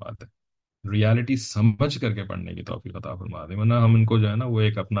عطا فرما دے، ریالٹی سمجھ کر کے پڑھنے کی توفیق عطا فرما دے، ورنہ ہم ان کو جو ہے نا وہ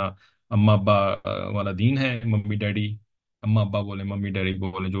ایک اپنا اما ابا والا دین ہے، ممی ڈیڈی، اما ابا بولیں، ممی ڈیڈی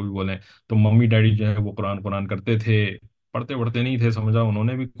بولیں، جو بھی بولیں، تو ممی ڈیڈی جو ہے وہ قرآن قرآن کرتے تھے، پڑھتے پڑھتے نہیں تھے، سمجھا انہوں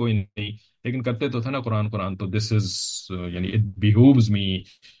نے بھی کوئی نہیں، لیکن کرتے تو تھے نا قرآن قرآن، تو دس از یعنی اٹ بیہوز می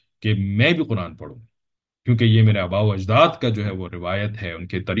کہ میں بھی قرآن پڑھوں، کیونکہ یہ میرے آباء و اجداد کا جو ہے وہ روایت ہے، ان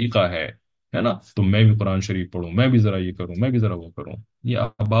کے طریقہ ہے نا؟ تو میں بھی قرآن شریف پڑھوں، میں بھی ذرا یہ کروں، میں بھی ذرا وہ کروں۔ یہ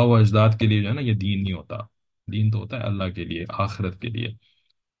آباء و اجداد کے لیے جو ہے نا یہ دین نہیں ہوتا، دین تو ہوتا ہے اللہ کے لیے، آخرت کے لیے،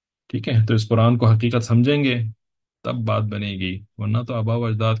 ٹھیک ہے؟ تو اس قرآن کو حقیقت سمجھیں گے تب بات بنے گی، ورنہ تو آباء و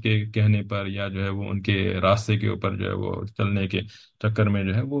اجداد کے کہنے پر یا جو ہے وہ ان کے راستے کے اوپر جو ہے وہ چلنے کے چکر میں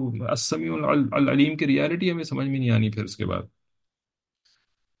جو ہے وہ السمیع العلیم کی ریالٹی ہمیں سمجھ میں نہیں آنی پھر اس کے بعد،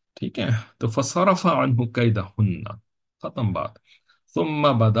 ٹھیک ہے؟ تو فصرف عنہ کیدہن، ختم بات۔ ثم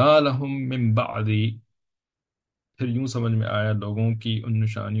بدا لهم من بعد، پھر یوں سمجھ میں آیا لوگوں کی ان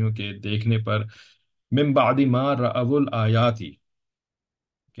نشانیوں کے دیکھنے پر، من بعد ما رأوا الآیاتی،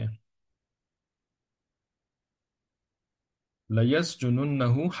 ٹھیک ہے، لیسجننہ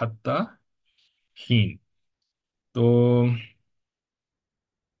حتی حین، تو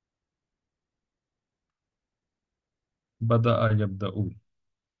بدأ یبدأ، تو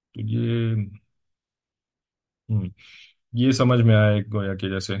ہم، یہ سمجھ میں آیا گویا کہ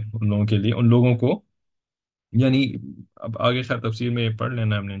جیسے ان لوگوں کے لیے، ان لوگوں کو، یعنی اب آگے خیر تفسیر میں پڑھ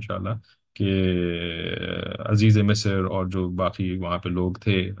لینا ہے ہم نے انشاءاللہ کہ عزیز مصر اور جو باقی وہاں پہ لوگ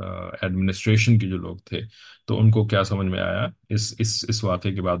تھے، ایڈمنسٹریشن کے جو لوگ تھے، تو ان کو کیا سمجھ میں آیا اس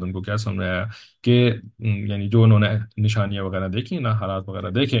واقعے کے بعد، ان کو کیا سمجھ میں آیا کہ یعنی جو انہوں نے نشانیاں وغیرہ دیکھی نا، حالات وغیرہ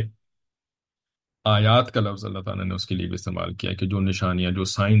دیکھے، آیات کا لفظ اللہ تعالیٰ نے اس کے لیے بھی استعمال کیا کہ جو نشانیاں، جو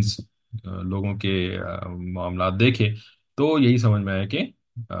سائنس لوگوں کے معاملات دیکھے، تو یہی سمجھ میں آیا کہ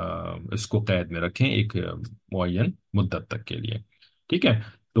اس کو قید میں رکھیں ایک معین مدت تک کے لیے، ٹھیک ہے۔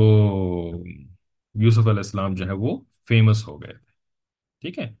 تو یوسف علیہ السلام جو ہے وہ فیمس ہو گئے تھے،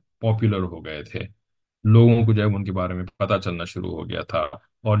 ٹھیک ہے، پاپولر ہو گئے تھے، لوگوں کو جو ہے ان کے بارے میں پتہ چلنا شروع ہو گیا تھا،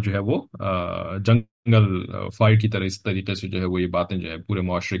 اور جو ہے وہ جنگل فائٹ کی طرح اس طریقے سے جو ہے وہ یہ باتیں جو ہے پورے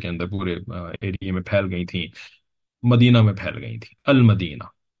معاشرے کے اندر، پورے ایریے میں پھیل گئی تھیں، مدینہ میں پھیل گئی تھیں، المدینہ،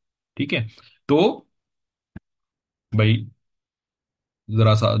 ٹھیک ہے۔ تو بھائی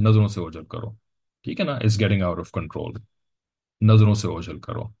ذرا سا نظروں سے اوجھل کرو، ٹھیک ہے نا، it's getting out of control, نظروں سے اوجھل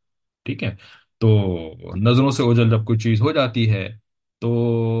کرو، ٹھیک ہے۔ تو نظروں سے اوجھل جب کوئی چیز ہو جاتی ہے تو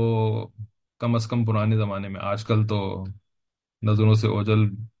کم از کم پرانے زمانے میں، آج کل تو نظروں سے اوجھل،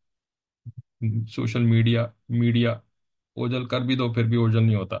 سوشل میڈیا اوجھل کر بھی دو پھر بھی اوجھل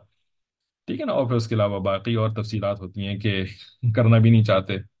نہیں ہوتا، ٹھیک ہے نا، اور پھر اس کے علاوہ باقی اور تفصیلات ہوتی ہیں کہ کرنا بھی نہیں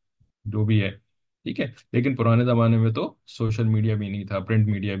چاہتے، جو بھی ہے، ٹھیک ہے۔ لیکن پرانے زمانے میں تو سوشل میڈیا بھی نہیں تھا، پرنٹ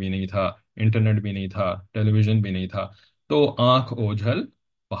میڈیا بھی نہیں تھا، انٹرنیٹ بھی نہیں تھا، ٹیلی ویژن بھی نہیں تھا، تو آنکھ اوجھل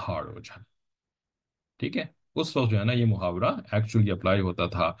پہاڑ اوجھل، ٹھیک ہے، اس وقت جو ہے نا یہ محاورہ ایکچولی اپلائی ہوتا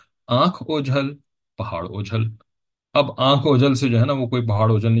تھا، آنکھ اوجھل پہاڑ اوجھل۔ اب آنکھ اوجھل سے جو ہے نا وہ کوئی پہاڑ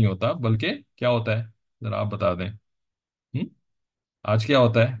اوجھل نہیں ہوتا، بلکہ کیا ہوتا ہے، ذرا آپ بتا دیں، ہم؟ آج کیا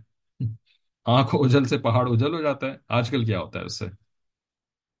ہوتا ہے؟ آنکھ اوجھل سے پہاڑ اوجھل ہو جاتا ہے، آج کل کیا ہوتا ہے اس سے؟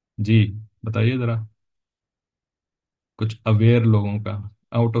 جی بتائیے ذرا، کچھ اویئر لوگوں کا،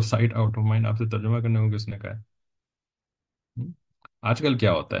 out of sight out of mind, آپ سے ترجمہ کرنے کو کس نے کہا ہے؟ ہم؟ آج کل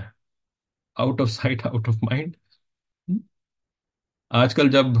کیا ہوتا ہے؟ Out of sight out of mind, آج کل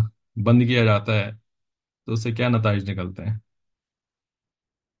جب بند کیا جاتا ہے تو اس سے کیا نتائج نکلتے ہیں؟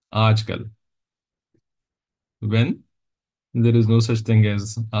 آج کل when there is no such thing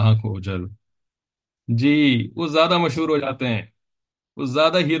as آنکھ اوجھل، جی، وہ زیادہ مشہور ہو جاتے ہیں، وہ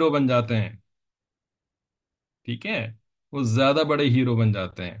زیادہ ہیرو بن جاتے ہیں، ٹھیک ہے، وہ زیادہ بڑے ہیرو بن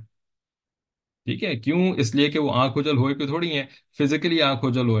جاتے ہیں، ٹھیک ہے، کیوں؟ اس لیے کہ وہ آنکھ اوجھل ہوئے کوئی تھوڑی ہیں، فزیکلی آنکھ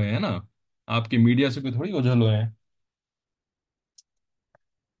اوجھل ہوئے ہیں نا، آپ کی میڈیا سے کوئی تھوڑی اوجھل ہوئے ہیں،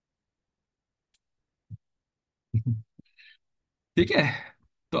 ٹھیک ہے۔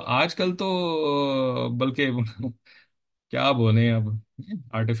 تو آج کل تو بلکہ کیا بولیں اب،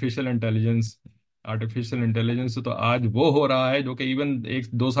 آرٹیفیشل انٹیلیجنس، آرٹیفیشل انٹیلیجنس تو آج وہ ہو رہا ہے جو کہ ایون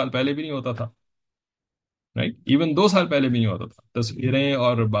ایک دو سال پہلے بھی نہیں ہوتا تھا، رائٹ، ایون دو سال پہلے بھی نہیں ہوتا تھا، تصویریں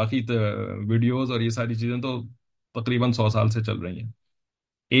اور باقی ویڈیوز اور یہ ساری چیزیں تو تقریباً 100 سال سے چل رہی ہیں،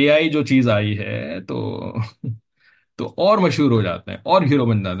 اے آئی جو چیز آئی ہے تو تو اور مشہور ہو جاتے ہیں اور ہیرو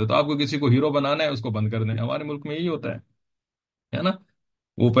بن جاتے ہیں، تو آپ کو کسی کو ہیرو بنانا ہے اس کو بند کر دیں، ہمارے ملک میں یہی ہوتا ہے نا،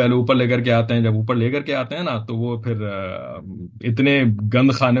 وہ پہلے اوپر لے کر کے آتے ہیں، جب اوپر لے کر کے آتے ہیں نا تو وہ پھر اتنے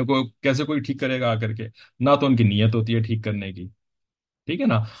گند خانے کو کیسے کوئی ٹھیک کرے گا آ کر کے، نہ تو ان کی نیت ہوتی ہے ٹھیک کرنے کی، ٹھیک ہے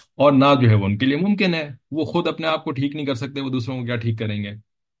نا، اور نہ جو ہے وہ ان کے لیے ممکن ہے، وہ خود اپنے آپ کو ٹھیک نہیں کر سکتے، وہ دوسروں کو کیا ٹھیک کریں گے،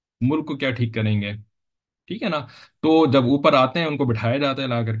 ملک کو کیا ٹھیک کریں گے، ٹھیک ہے نا۔ تو جب اوپر آتے ہیں ان کو بٹھایا جاتا ہے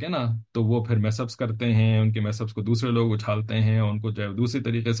لا کر کے نا، تو وہ پھر میس اپس کرتے ہیں، ان کے میس اپس کو دوسرے لوگ اچھالتے ہیں، ان کو جو ہے دوسری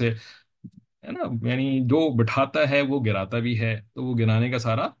طریقے سے، ہے نا، یعنی جو بٹھاتا ہے وہ گراتا بھی ہے، تو وہ گرانے کا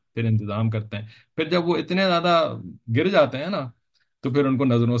سارا پھر انتظام کرتے ہیں، پھر جب وہ اتنے زیادہ گر جاتے ہیں نا تو پھر ان کو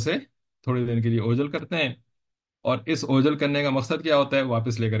نظروں سے تھوڑی دیر کے لیے اوجھل کرتے ہیں، اور اس اوجھل کرنے کا مقصد کیا ہوتا ہے؟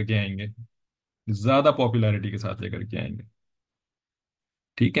 واپس لے کر کے آئیں گے، زیادہ پاپولیرٹی کے ساتھ لے کر کے آئیں گے،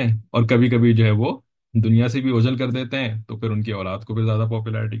 ٹھیک ہے، اور کبھی کبھی جو ہے وہ دنیا سے بھی اوجھل کر دیتے ہیں، تو پھر ان کی اولاد کو بھی زیادہ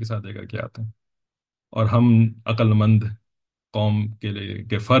پاپولیرٹی کے ساتھ لے کر کے آتے ہیں، اور ہم عقل مند قوم کے لیے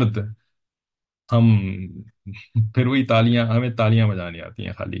کے فرد، ہم پھر وہی تالیاں، ہمیں تالیاں بجانی آتی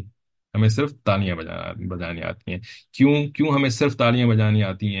ہیں خالی، ہمیں صرف تالیاں بجانی آتی ہیں، کیوں کیوں ہمیں صرف تالیاں بجانی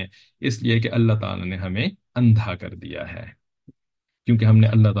آتی ہیں؟ اس لیے کہ اللہ تعالیٰ نے ہمیں اندھا کر دیا ہے، کیونکہ ہم نے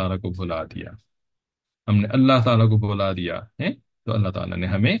اللہ تعالیٰ کو بھلا دیا، ہم نے اللہ تعالیٰ کو بھلا دیا ہے، تو تو اللہ تعالیٰ نے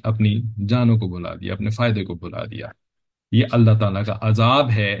ہمیں اپنی جانوں کو بھلا دیا، اپنے فائدے کو بھلا دیا۔ یہ اللہ تعالیٰ کا عذاب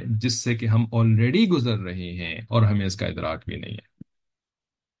ہے جس سے کہ ہم آلریڈی گزر رہے ہیں اور ہمیں اس کا ادراک بھی نہیں ہے،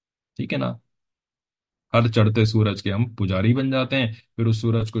 ٹھیک ہے نا؟ ہر چڑھتے سورج کے ہم پجاری بن جاتے ہیں، پھر اس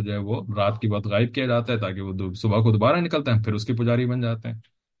سورج کو جو ہے وہ رات کی وقت غائب کیا جاتا ہے تاکہ وہ صبح کو دوبارہ نکلتا ہے، پھر اس کے پجاری بن جاتے ہیں،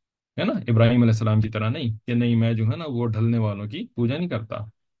 ہے نا؟ ابراہیم علیہ السلام کی طرح نہیں کہ نہیں میں جو ہے نا وہ ڈھلنے والوں کی پوجا نہیں کرتا،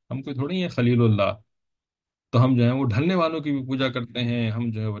 ہم کوئی تھوڑی ہے خلیل اللہ، تو ہم جو ہے وہ ڈھلنے والوں کی بھی پوجا کرتے ہیں، ہم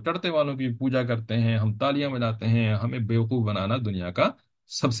جو ہے وہ چڑھتے والوں کی بھی پوجا کرتے ہیں، ہم تالیاں بجاتے ہیں، ہمیں بیوقوف بنانا دنیا کا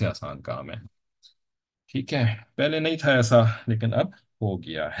سب سے آسان کام ہے، ٹھیک ہے؟ پہلے نہیں تھا ایسا لیکن اب ہو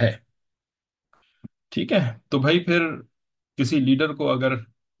گیا ہے، ٹھیک ہے؟ تو بھائی پھر کسی لیڈر کو اگر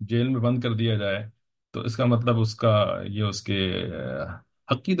جیل میں بند کر دیا جائے تو اس کا مطلب اس کا یہ اس کے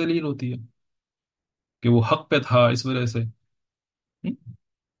حق کی دلیل ہوتی ہے کہ وہ حق پہ تھا اس وجہ سے،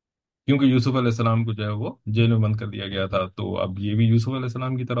 کیونکہ یوسف علیہ السلام کو جو ہے وہ جیل میں بند کر دیا گیا تھا، تو اب یہ بھی یوسف علیہ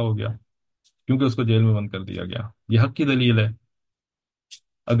السلام کی طرح ہو گیا کیونکہ اس کو جیل میں بند کر دیا گیا، یہ حق کی دلیل ہے۔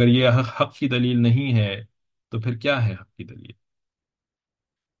 اگر یہ حق کی دلیل نہیں ہے تو پھر کیا ہے حق کی دلیل؟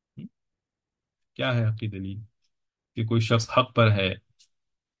 ہم؟ کیا ہے حق کی دلیل؟ کہ کوئی شخص حق پر ہے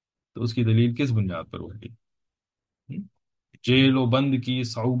تو اس کی دلیل کس بنیاد پر ہوگی؟ ہم؟ جیل و بند کی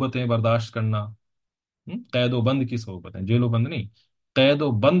صعوبتیں برداشت کرنا، قید و بند کی صعوبتیں، جیل و بند نہیں، قید و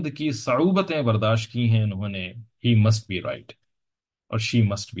بند کی صعوبتیں برداشت کی ہیں انہوں نے، ہی مسٹ بی رائٹ اور شی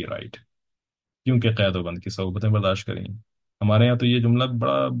مسٹ بی رائٹ، کیونکہ قید و بند کی صعوبتیں برداشت کریں گی۔ ہمارے یہاں تو یہ جملہ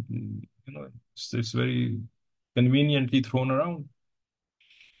بڑا it's very conveniently thrown around,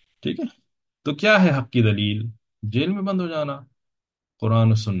 ٹھیک ہے؟ تو کیا ہے حق کی دلیل؟ جیل میں بند ہو جانا،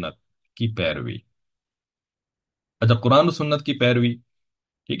 قرآن و سنت کی پیروی۔ اچھا قرآن و سنت کی پیروی،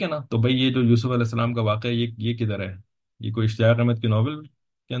 ٹھیک ہے نا؟ تو بھئی یہ جو یوسف علیہ السلام کا واقعہ ہے یہ کدھر ہے؟ یہ کوئی اشتیاق احمد کی ناول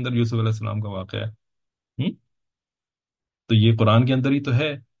کے اندر یوسف علیہ السلام کا واقعہ ہے؟ ہم؟ تو یہ قرآن کے اندر ہی تو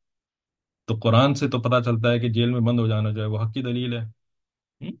ہے، تو قرآن سے تو پتہ چلتا ہے کہ جیل میں بند ہو جانا جو ہے وہ حق کی دلیل ہے۔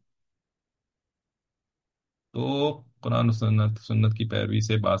 ہم؟ تو قرآن و سنت کی پیروی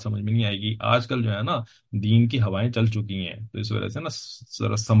سے بات سمجھ میں نہیں آئے گی۔ آج کل جو ہے نا دین کی ہوائیں چل چکی ہیں، تو اس وجہ سے نا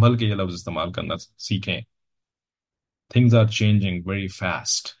ذرا سنبھل کے یہ لفظ استعمال کرنا سیکھیں۔ Things are changing very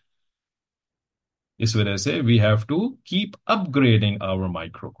fast, اس وجہ سے we have to keep upgrading our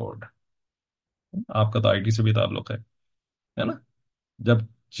microcode. آپ کا تو آئی ٹی سے بھی تعلق ہے نا؟ جب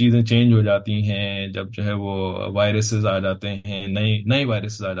چیزیں چینج ہو جاتی ہیں، جب جو ہے وہ وائرسز آ جاتے ہیں، نئے نئے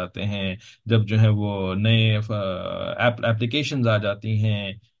وائرسز آ جاتے ہیں، جب جو ہے وہ نئے ایپلیکیشنز آ جاتی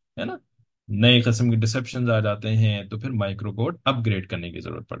ہیں، ہے نا؟ نئے قسم کے ڈسپشنز آ جاتے ہیں، تو پھر مائکرو کوڈ اپ گریڈ کرنے کی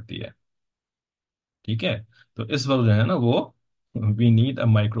ضرورت پڑتی ہے، ٹھیک ہے؟ تو اس وقت جو ہے نا وہ we need a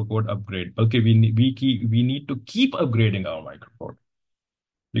microcode upgrade, بلکہ we need to keep upgrading our microcode,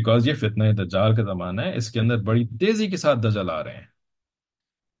 because یہ فتنہ دجال کا زمانہ ہے، اس کے اندر بڑی تیزی کے ساتھ دجال آ رہے ہیں،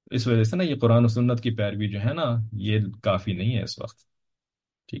 اس وجہ سے نا یہ قرآن و سنت کی پیروی جو ہے نا یہ کافی نہیں ہے اس وقت،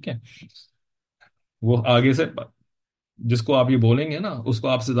 ٹھیک ہے؟ وہ آگے سے جس کو آپ یہ بولیں گے نا اس کو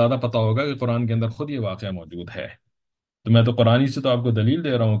آپ سے زیادہ پتا ہوگا کہ قرآن کے اندر خود یہ واقعہ موجود ہے، تو میں تو قرآن ہی سے تو آپ کو دلیل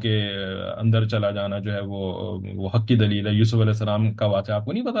دے رہا ہوں کہ اندر چلا جانا جو ہے وہ حق کی دلیل ہے۔ یوسف علیہ السلام کا واقعہ آپ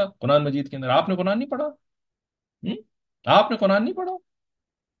کو نہیں پتا قرآن مجید کے اندر؟ آپ نے قرآن نہیں پڑھا؟ ہم؟ آپ نے قرآن نہیں پڑھا؟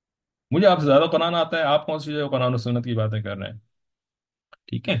 مجھے آپ سے زیادہ قرآن آتا ہے، آپ کون سی جو قرآن و سنت کی باتیں کر رہے ہیں،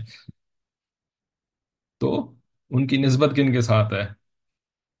 ٹھیک ہے؟ تو ان کی نسبت کن کے ساتھ ہے؟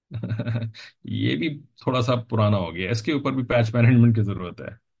 یہ بھی تھوڑا سا پرانا ہو گیا، اس کے اوپر بھی پیچ مینجمنٹ کی ضرورت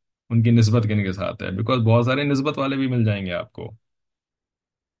ہے۔ ان کی نسبت کن کے ساتھ ہے؟ بیکاز بہت سارے نسبت والے بھی مل جائیں گے آپ کو،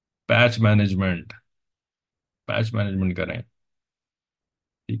 پیچ مینجمنٹ، پیچ مینجمنٹ کریں،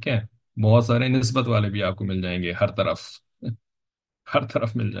 ٹھیک ہے؟ بہت سارے نسبت والے بھی آپ کو مل جائیں گے، ہر طرف ہر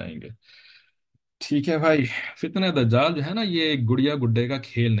طرف مل جائیں گے، ٹھیک ہے بھائی؟ فتنہ دجال جو ہے نا یہ گڑیا گڈے کا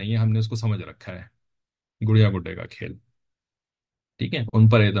کھیل نہیں ہے، ہم نے اس کو سمجھ رکھا ہے، گڑیا گڈے کا کھیل، ٹھیک ہے؟ ان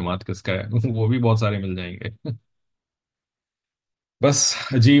پر اعتماد کس کا ہے؟ وہ بھی بہت سارے مل جائیں گے، بس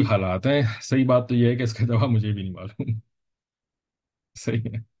عجیب حالات ہیں۔ صحیح بات تو یہ ہے کہ اس کا جواب مجھے بھی نہیں معلوم، صحیح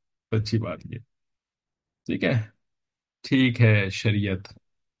ہے، اچھی بات یہ، ٹھیک ہے؟ ٹھیک ہے، شریعت،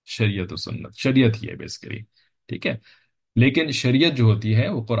 شریعت و سنت، شریعت ہی ہے بیسیکلی، ٹھیک ہے؟ لیکن شریعت جو ہوتی ہے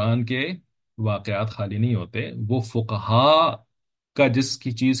وہ قرآن کے واقعات خالی نہیں ہوتے، وہ فقہا کا جس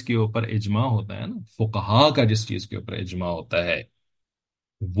کی چیز کے اوپر اجماع ہوتا ہے نا، فقہا کا جس چیز کے اوپر اجماع ہوتا ہے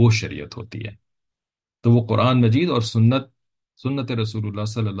وہ شریعت ہوتی ہے۔ تو وہ قرآن مجید اور سنت رسول اللہ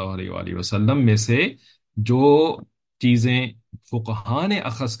صلی اللہ علیہ وآلہ وسلم میں سے جو چیزیں فقہا نے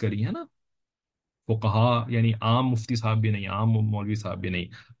اخذ کری ہیں نا، فقہا یعنی عام مفتی صاحب بھی نہیں، عام مولوی صاحب بھی نہیں،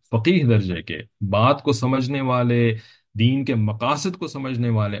 فقیہ درجے کے، بات کو سمجھنے والے، دین کے مقاصد کو سمجھنے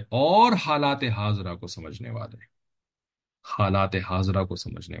والے اور حالات حاضرہ کو سمجھنے والے، حالات حاضرہ کو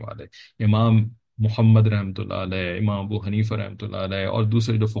سمجھنے والے امام محمد رحمۃ اللہ علیہ، امام ابو حنیفہ رحمۃ اللہ علیہ اور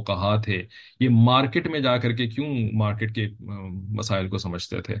دوسرے جو فقہا تھے، یہ مارکیٹ میں جا کر کے کیوں مارکیٹ کے مسائل کو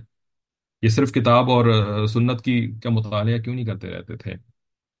سمجھتے تھے؟ یہ صرف کتاب اور سنت کی کا مطالعہ کیوں نہیں کرتے رہتے تھے؟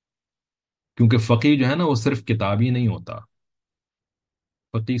 کیونکہ فقی جو ہے نا وہ صرف کتابی نہیں ہوتا،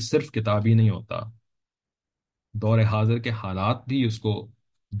 فقی صرف کتابی نہیں ہوتا، دور حاضر کے حالات بھی اس کو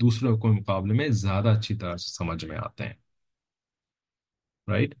دوسروں کے مقابلے میں زیادہ اچھی طرح سے سمجھ میں آتے ہیں،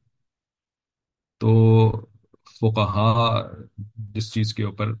 رائٹ؟ تو فقہا جس چیز کے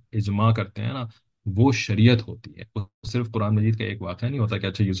اوپر اجماع کرتے ہیں نا، وہ شریعت ہوتی ہے، وہ صرف قرآن مجید کا ایک واقعہ نہیں ہوتا کہ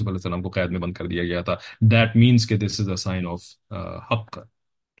اچھا یوسف علیہ السلام کو قید میں بند کر دیا گیا تھا، دیٹ مینس کہ دس از اے سائن آف حق،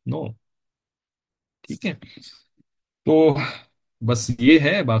 نو. ٹھیک ہے. تو بس یہ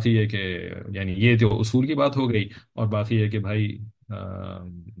ہے، باقی یہ کہ یعنی یہ جو اصول کی بات ہو گئی، اور باقی یہ کہ بھائی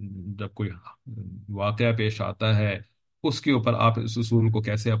جب کوئی واقعہ پیش آتا ہے، اس کے اوپر آپ اس اصول کو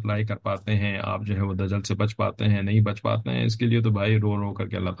کیسے اپلائی کر پاتے ہیں، آپ جو ہے وہ دجل سے بچ پاتے ہیں نہیں بچ پاتے ہیں، اس کے لیے تو بھائی رو رو کر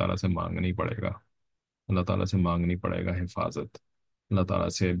کے اللہ تعالیٰ سے مانگنا ہی پڑے گا، اللہ تعالیٰ سے مانگنی پڑے گا حفاظت، اللہ تعالیٰ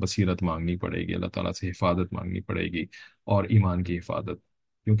سے بصیرت مانگنی پڑے گی، اللہ تعالیٰ سے حفاظت مانگنی پڑے گی، اور ایمان کی حفاظت.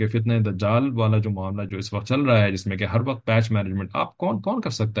 کیونکہ فتنہ دجال والا جو معاملہ جو اس وقت چل رہا ہے، جس میں کہ ہر وقت پیچ مینجمنٹ، آپ کون کون کر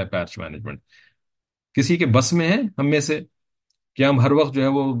سکتا ہے پیچ مینجمنٹ؟ کسی کے بس میں ہے ہم میں سے کہ ہم ہر وقت جو ہے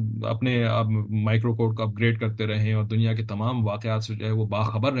وہ اپنے مائکرو کوڈ کو اپ گریڈ کرتے رہیں اور دنیا کے تمام واقعات سے جو ہے وہ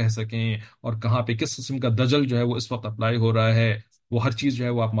باخبر رہ سکیں، اور کہاں پہ کس قسم کا دجل جو ہے وہ اس وقت اپلائی ہو رہا ہے، وہ ہر چیز جو ہے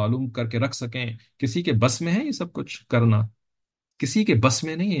وہ آپ معلوم کر کے رکھ سکیں؟ کسی کے بس میں ہے یہ سب کچھ کرنا؟ کسی کے بس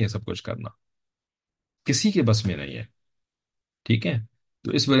میں نہیں ہے یہ سب کچھ کرنا، کسی کے بس میں نہیں ہے. ٹھیک ہے.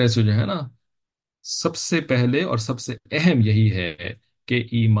 تو اس وجہ سے جو ہے نا، سب سے پہلے اور سب سے اہم یہی ہے کہ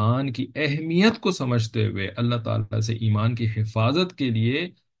ایمان کی اہمیت کو سمجھتے ہوئے اللہ تعالیٰ سے ایمان کی حفاظت کے لیے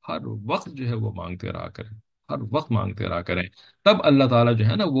ہر وقت جو ہے وہ مانگتے رہا کریں، ہر وقت مانگتے رہا کریں. تب اللہ تعالیٰ جو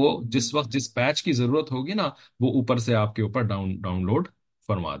ہے نا وہ جس وقت جس پیچ کی ضرورت ہوگی نا، وہ اوپر سے آپ کے اوپر ڈاؤن لوڈ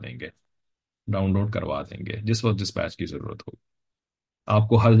فرما دیں گے، ڈاؤن لوڈ کروا دیں گے جس وقت جس پیچ کی ضرورت ہوگی. آپ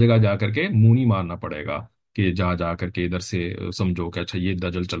کو ہر جگہ جا کر کے منہ نہیں مارنا پڑے گا کہ جا جا کر کے ادھر سے سمجھو کہ اچھا یہ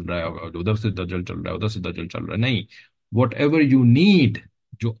دجل چل رہا ہے اور ادھر سے دجل چل رہا ہے، ادھر سے دجل چل رہا ہے. نہیں، واٹ ایور یو نیڈ،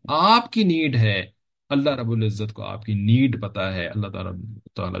 جو آپ کی نیڈ ہے، اللہ رب العزت کو آپ کی نیڈ پتا ہے، اللہ تعالیٰ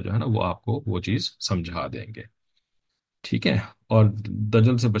تعالیٰ جو ہے نا وہ آپ کو وہ چیز سمجھا دیں گے. ٹھیک ہے. اور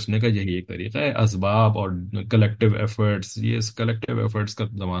دجل سے بچنے کا یہی ایک طریقہ ہے، اسباب اور کلیکٹیو ایفرٹس. یہ کلیکٹیو ایفرٹس کا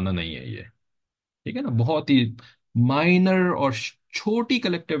زمانہ نہیں ہے یہ. ٹھیک ہے نا، بہت ہی مائنر اور چھوٹی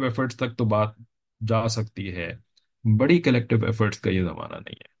کلیکٹیو ایفرٹس تک تو بات جا سکتی ہے، بڑی کلیکٹیو ایفرٹس کا یہ زمانہ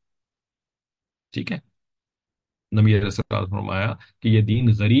نہیں ہے. ٹھیک ہے. نبی علیہ السلام نے فرمایا کہ یہ دین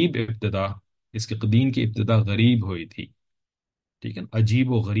غریب ابتدا، اس کے دین کی ابتدا غریب ہوئی تھی. ٹھیک ہے نا،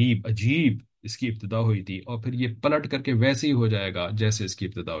 عجیب و غریب، عجیب اس کی ابتدا ہوئی تھی، اور پھر یہ پلٹ کر کے ویسے ہی ہو جائے گا جیسے اس کی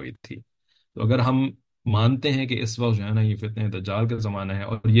ابتدا ہوئی تھی. تو اگر ہم مانتے ہیں کہ اس وقت جو ہے نا یہ فتنہ دجال کا زمانہ ہے،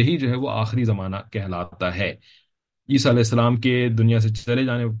 اور یہی جو ہے وہ آخری زمانہ کہلاتا ہے، عیسیٰ علیہ السلام کے دنیا سے چلے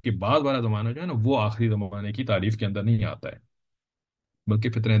جانے کے بعد والا زمانہ جو ہے نا وہ آخری زمانے کی تعریف کے اندر نہیں آتا ہے، بلکہ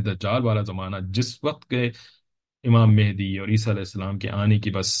فتنہ دجال والا زمانہ جس وقت کے امام مہدی اور عیسیٰ علیہ السلام کے آنے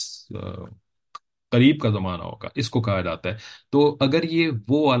کی بس قریب کا زمانہ ہوگا، اس کو کہا جاتا ہے. تو اگر یہ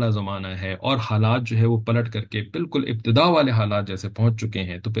وہ والا زمانہ ہے اور حالات جو ہے وہ پلٹ کر کے بالکل ابتدا والے حالات جیسے پہنچ چکے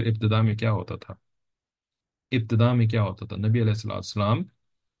ہیں، تو پھر ابتدا میں کیا ہوتا تھا؟ ابتدا میں کیا ہوتا تھا؟ نبی علیہ السلام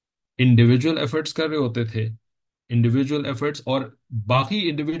انڈیویجول ایفرٹس کر رہے ہوتے تھے، انڈیویجول ایفرٹس، اور باقی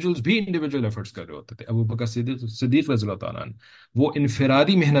انڈیویجولز بھی انڈیویجول ایفرٹس کر رہے ہوتے تھے. ابو بکر صدیق رضی اللہ تعالیٰ عنہ وہ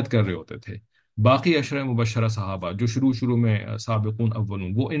انفرادی محنت کر رہے ہوتے تھے. باقی عشرہ مبشرہ صحابہ جو شروع میں سابقون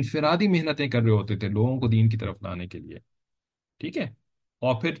اولون، وہ انفرادی محنتیں کر رہے ہوتے تھے لوگوں کو دین کی طرف لانے کے لیے. ٹھیک ہے.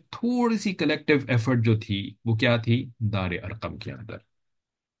 اور پھر تھوڑی سی کلیکٹیو ایفرٹ جو تھی وہ کیا تھی؟ دار ارقم کے اندر.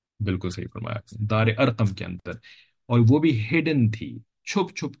 بالکل صحیح فرمایا آپ نے، دار ارقم کے اندر. اور وہ بھی ہڈن تھی،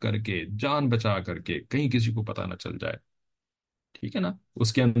 چھپ چھپ کر کے، جان بچا کر کے، کہیں کسی کو پتہ نہ چل جائے. ٹھیک ہے نا.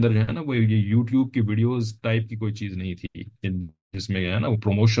 اس کے اندر جو ہے نا وہ یہ یوٹیوب کی ویڈیوز ٹائپ کی کوئی چیز نہیں تھی کہ جس میں جو ہے نا وہ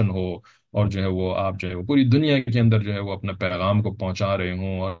پروموشن ہو، اور جو ہے وہ آپ جو ہے وہ پوری دنیا کے اندر جو ہے وہ اپنا پیغام کو پہنچا رہے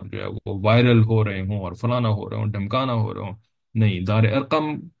ہوں، اور جو ہے وہ وائرل ہو رہے ہوں اور فلانا ہو رہے ہوں ڈھمکانا ہو رہے ہوں. نہیں، دار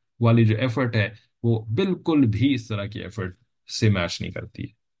ارقم والی جو ایفرٹ ہے وہ بالکل بھی اس طرح کی ایفرٹ سے میچ نہیں کرتی.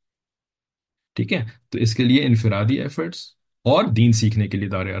 ٹھیک ہے. تو اس کے لیے انفرادی ایفرٹس اور دین سیکھنے کے لیے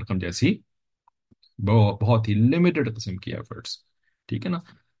دار ارقم جیسی بہت ہی لمیٹڈ قسم کی ایفرٹس. ٹھیک ہے نا.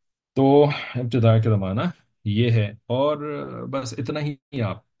 تو ابتدا کا زمانہ یہ ہے، اور بس اتنا ہی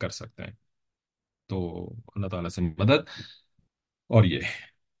آپ کر سکتے ہیں. تو اللہ تعالیٰ سے مدد، اور یہ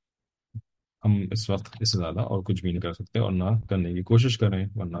ہم اس وقت اس سے زیادہ اور کچھ بھی نہیں کر سکتے، اور نہ کرنے کی کوشش کریں،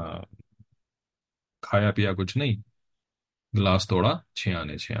 ورنہ کھایا پیا کچھ نہیں، گلاس توڑا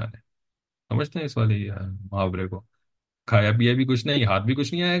چھیانے چھیانے، سمجھتے ہیں اس والے محاورے کو؟ کھایا پیا بھی کچھ نہیں، ہاتھ بھی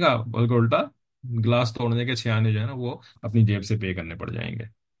کچھ نہیں آئے گا، بلکہ الٹا گلاس توڑنے کے چھیانے جو ہے نا وہ اپنی جیب سے پے کرنے پڑ جائیں گے.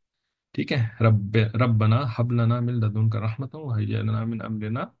 ٹھیک ہے. ربنا حب لنا من لدنک رحمتا وہیئ لنا من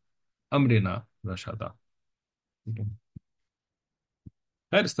امرنا رشدا. ٹھیک ہے.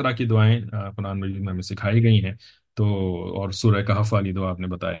 خیر اس طرح کی دعائیں قرآن مجید میں ہمیں سکھائی گئی ہیں. تو اور سورہ کہف والی دعا آپ نے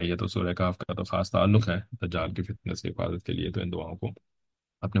بتائی ہے، تو سورہ کہف کا تو خاص تعلق ہے دجال کی فتنہ سے حفاظت کے لیے، تو ان دعاؤں کو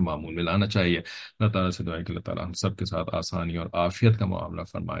اپنے معمول میں لانا چاہیے. اللہ تعالیٰ سے دعائیں کہ اللہ تعالیٰ ہم سب کے ساتھ آسانی اور عافیت کا معاملہ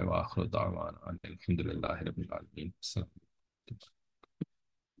فرمائے. وآخر دعوانا ان الحمد للہ رب العالمین. السلام علیکم.